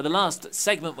 But the last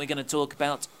segment we're going to talk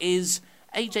about is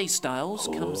AJ Styles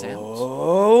comes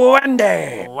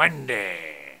out. Wendy!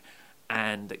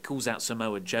 And it calls out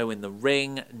Samoa Joe in the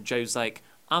ring. And Joe's like,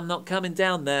 I'm not coming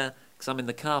down there because I'm in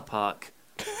the car park.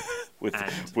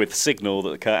 with signal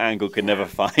that Kurt Angle could never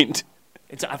find.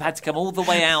 I've had to come all the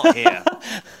way out here.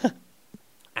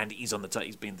 And he's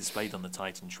being displayed on the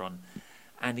Titantron.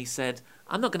 And he said,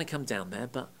 I'm not going to come down there,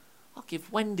 but I'll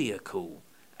give Wendy a call.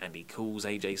 And he calls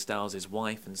AJ Styles his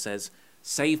wife and says,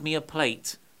 save me a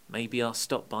plate. Maybe I'll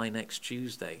stop by next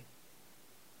Tuesday.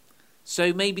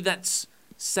 So maybe that's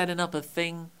setting up a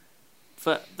thing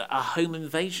for a home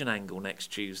invasion angle next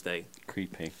Tuesday.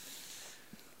 Creepy.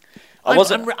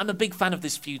 I'm a big fan of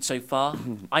this feud so far.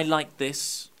 I like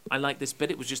this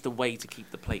bit. It was just a way to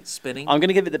keep the plate spinning. I'm going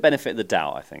to give it the benefit of the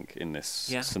doubt, I think, in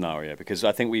this scenario, because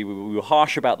I think we were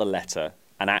harsh about the letter,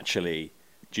 and actually,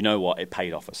 do you know what? It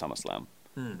paid off at SummerSlam.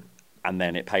 And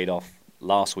then it paid off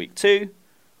last week too.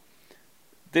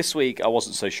 This week, I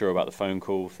wasn't so sure about the phone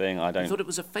call thing. I thought it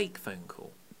was a fake phone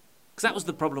call. Because that was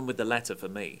the problem with the letter for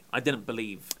me. I didn't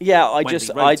believe. Yeah, I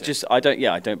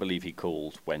don't believe he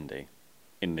called Wendy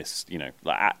in this. You know,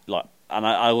 and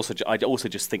I also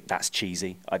just think that's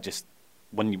cheesy.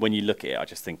 When you look at it, I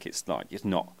just think it's not.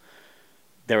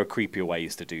 There are creepier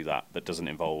ways to do that doesn't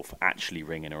involve actually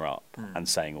ringing her up and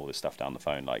saying all this stuff down the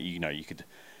phone. Like, you know, you could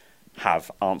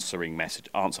have answer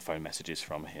phone messages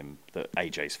from him that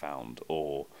AJ's found,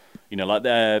 or, you know, like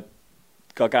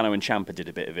Gargano and Ciampa did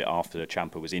a bit of it after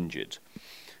Ciampa was injured,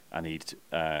 and he'd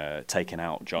taken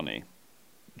out Johnny.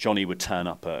 Johnny would turn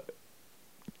up at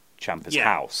Ciampa's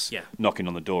house, knocking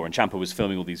on the door, and Ciampa was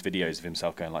filming all these videos of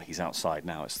himself going like, he's outside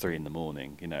now, it's 3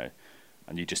 a.m, you know,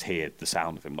 and you just hear the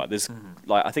sound of him. Like, there's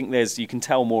I think you can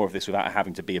tell more of this without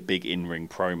having to be a big in-ring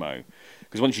promo,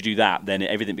 because once you do that, then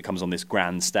everything becomes on this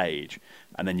grand stage,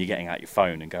 and then you're getting out your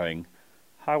phone and going,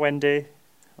 hi Wendy.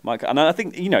 And I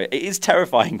think, you know, it is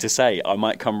terrifying to say I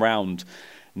might come round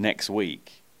next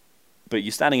week, but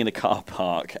you're standing in a car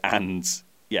park, and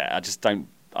I just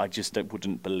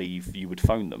wouldn't believe you would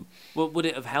phone them. Well, would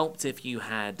it have helped if you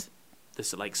had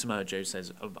this, like Samoa Joe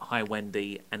says, hi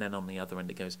Wendy, and then on the other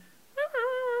end it goes,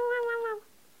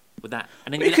 with that,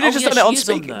 and then you could have just done it on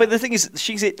speaker. But the thing is,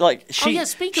 she's in on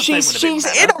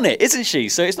it, isn't she?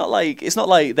 So it's not like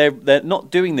they're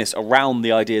not doing this around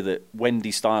the idea that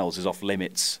Wendy Styles is off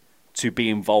limits to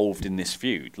be involved in this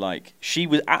feud. Like, she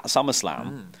was at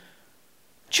SummerSlam.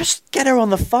 Just get her on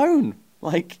the phone.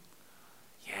 Like,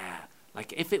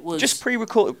 like if it was just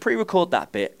pre-record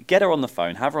that bit, get her on the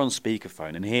phone, have her on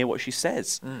speakerphone, and hear what she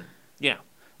says.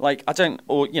 Like, I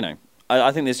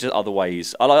think there's just other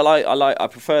ways. I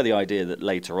prefer the idea that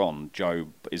later on Joe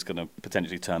is going to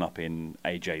potentially turn up in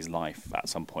AJ's life at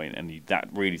some point, and that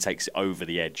really takes it over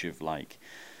the edge of, like,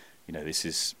 you know, this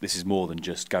is more than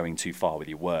just going too far with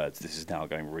your words. This is now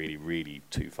going really, really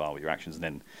too far with your actions. And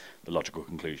then the logical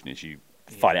conclusion is you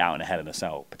fight it out in a Hell in a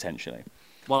Cell potentially.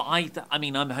 Well, I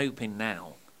mean, I'm hoping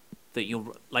now that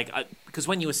you're like, because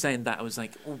when you were saying that, I was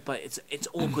like, oh, but it's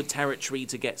awkward territory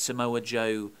to get Samoa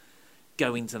Joe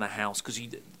going to the house, because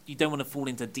you don't want to fall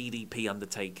into DDP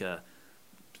Undertaker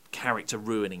character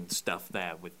ruining stuff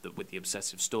there with the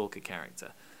obsessive stalker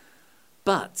character.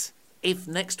 But if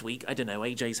next week, I don't know,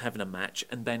 AJ's having a match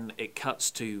and then it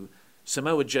cuts to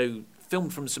Samoa Joe,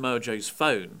 filmed from Samoa Joe's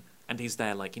phone, and he's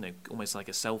there like, you know, almost like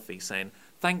a selfie saying,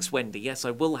 thanks, Wendy, yes,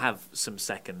 I will have some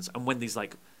seconds. And Wendy's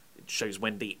like, it shows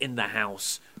Wendy in the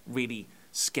house, really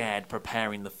scared,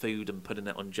 preparing the food and putting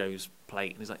it on Joe's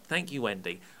plate. And he's like, thank you,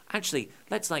 Wendy. Actually,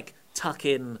 let's like tuck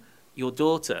in your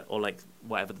daughter, or like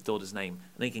whatever the daughter's name.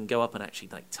 And he can go up and actually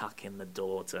like tuck in the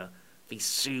daughter. Be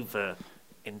super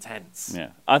intense. Yeah,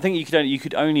 I think you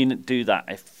could only do that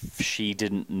if she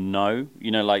didn't know. You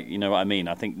know, like, you know what I mean.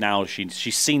 I think now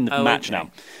she's seen the match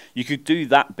now. You could do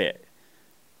that bit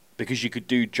because you could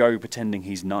do Joe pretending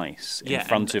he's nice in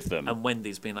front of them, and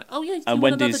Wendy's being like, "Oh yeah, and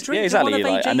Wendy's exactly."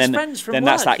 Like, and then that's work,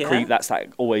 that that's that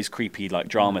always creepy like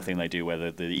drama thing they do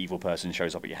where the evil person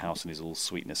shows up at your house and is all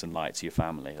sweetness and light to your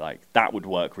family. Like that would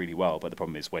work really well. But the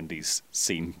problem is Wendy's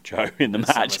seen Joe in the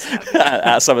match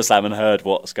at SummerSlam and heard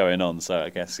what's going on. So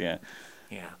I guess yeah.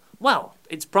 Well,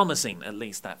 it's promising, at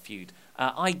least, that feud.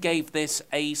 I gave this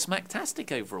a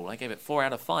smacktastic overall. I gave it 4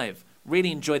 out of 5.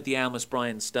 Really enjoyed the Almas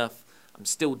Bryan stuff. I'm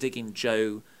still digging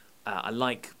Joe. I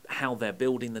like how they're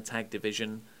building the tag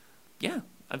division. Yeah,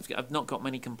 I've not got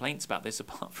many complaints about this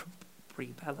apart from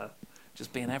Brie Bella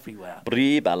just being everywhere.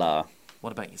 Brie Bella.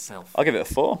 What about yourself? I'll give it a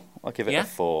 4. I'll give it a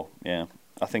 4. Yeah,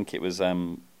 I think it was,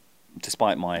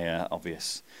 despite my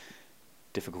obvious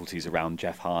difficulties around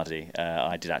Jeff Hardy,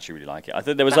 I did actually really like it. I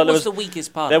think there was the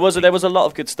weakest part. There was a lot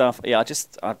of good stuff. Yeah,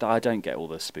 I don't get all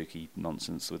the spooky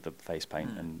nonsense with the face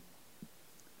paint and.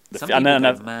 Some people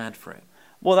go mad for it.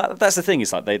 Well, that's the thing.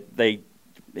 It's like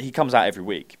he comes out every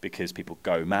week because people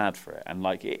go mad for it, and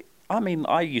like it. I mean,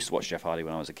 I used to watch Jeff Hardy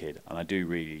when I was a kid, and I did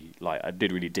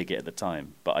really dig it at the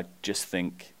time. But I just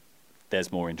think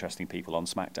there's more interesting people on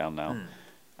SmackDown now,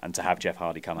 and to have Jeff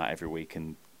Hardy come out every week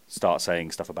and start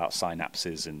saying stuff about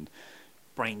synapses and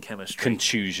brain chemistry,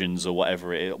 contusions, or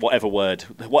whatever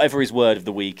his word of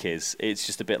the week is, it's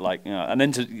just a bit like, you know, and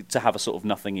then to have a sort of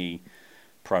nothingy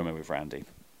promo with Randy.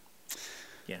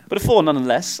 Yeah. But a 4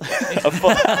 nonetheless.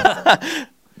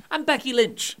 And Becky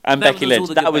Lynch.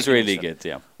 That was really good,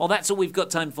 yeah. Well, that's all we've got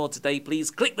time for today.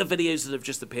 Please click the videos that have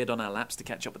just appeared on our laps to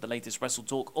catch up with the latest Wrestle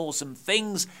Talk awesome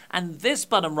things. And this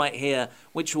button right here,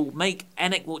 which will make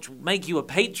you a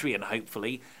Patreon,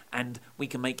 hopefully, and we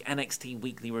can make NXT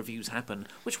weekly reviews happen,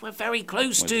 which we're very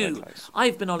close to.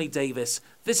 I've been Ollie Davis,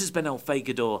 this has been El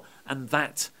Fagador, and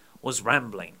that was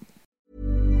Rambling.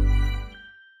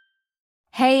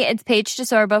 Hey, it's Paige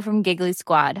DeSorbo from Giggly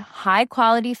Squad. High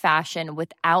quality fashion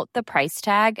without the price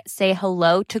tag. Say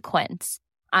hello to Quince.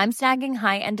 I'm snagging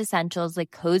high-end essentials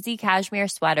like cozy cashmere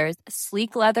sweaters,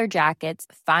 sleek leather jackets,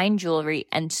 fine jewelry,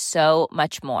 and so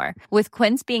much more. With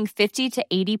Quince being 50 to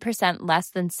 80%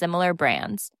 less than similar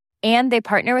brands. And they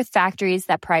partner with factories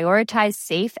that prioritize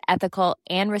safe, ethical,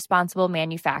 and responsible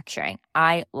manufacturing.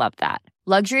 I love that.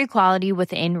 Luxury quality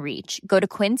within reach. Go to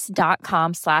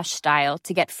quince.com/style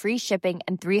to get free shipping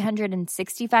and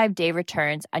 365-day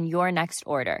returns on your next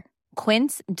order.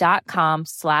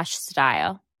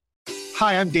 Quince.com/style.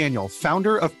 Hi, I'm Daniel,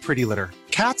 founder of Pretty Litter.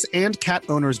 Cats and cat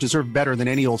owners deserve better than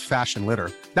any old-fashioned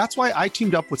litter. That's why I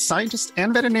teamed up with scientists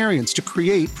and veterinarians to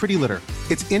create Pretty Litter.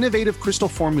 Its innovative crystal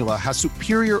formula has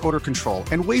superior odor control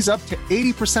and weighs up to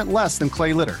 80% less than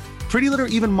clay litter. Pretty Litter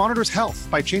even monitors health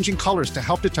by changing colors to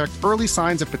help detect early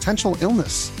signs of potential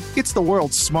illness. It's the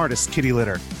world's smartest kitty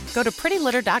litter. Go to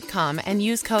prettylitter.com and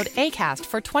use code ACAST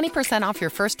for 20% off your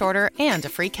first order and a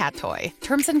free cat toy.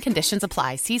 Terms and conditions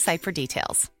apply. See site for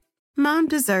details. Mom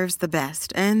deserves the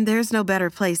best, and there's no better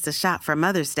place to shop for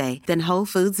Mother's Day than Whole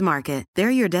Foods Market. They're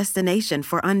your destination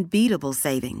for unbeatable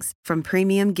savings, from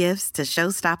premium gifts to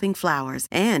show-stopping flowers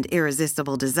and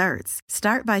irresistible desserts.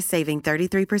 Start by saving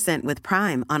 33% with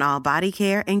Prime on all body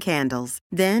care and candles.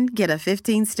 Then get a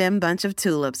 15-stem bunch of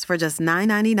tulips for just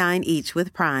 $9.99 each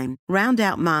with Prime. Round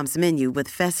out Mom's menu with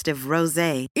festive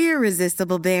rosé,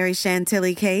 irresistible berry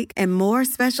chantilly cake, and more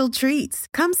special treats.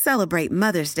 Come celebrate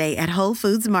Mother's Day at Whole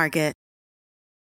Foods Market.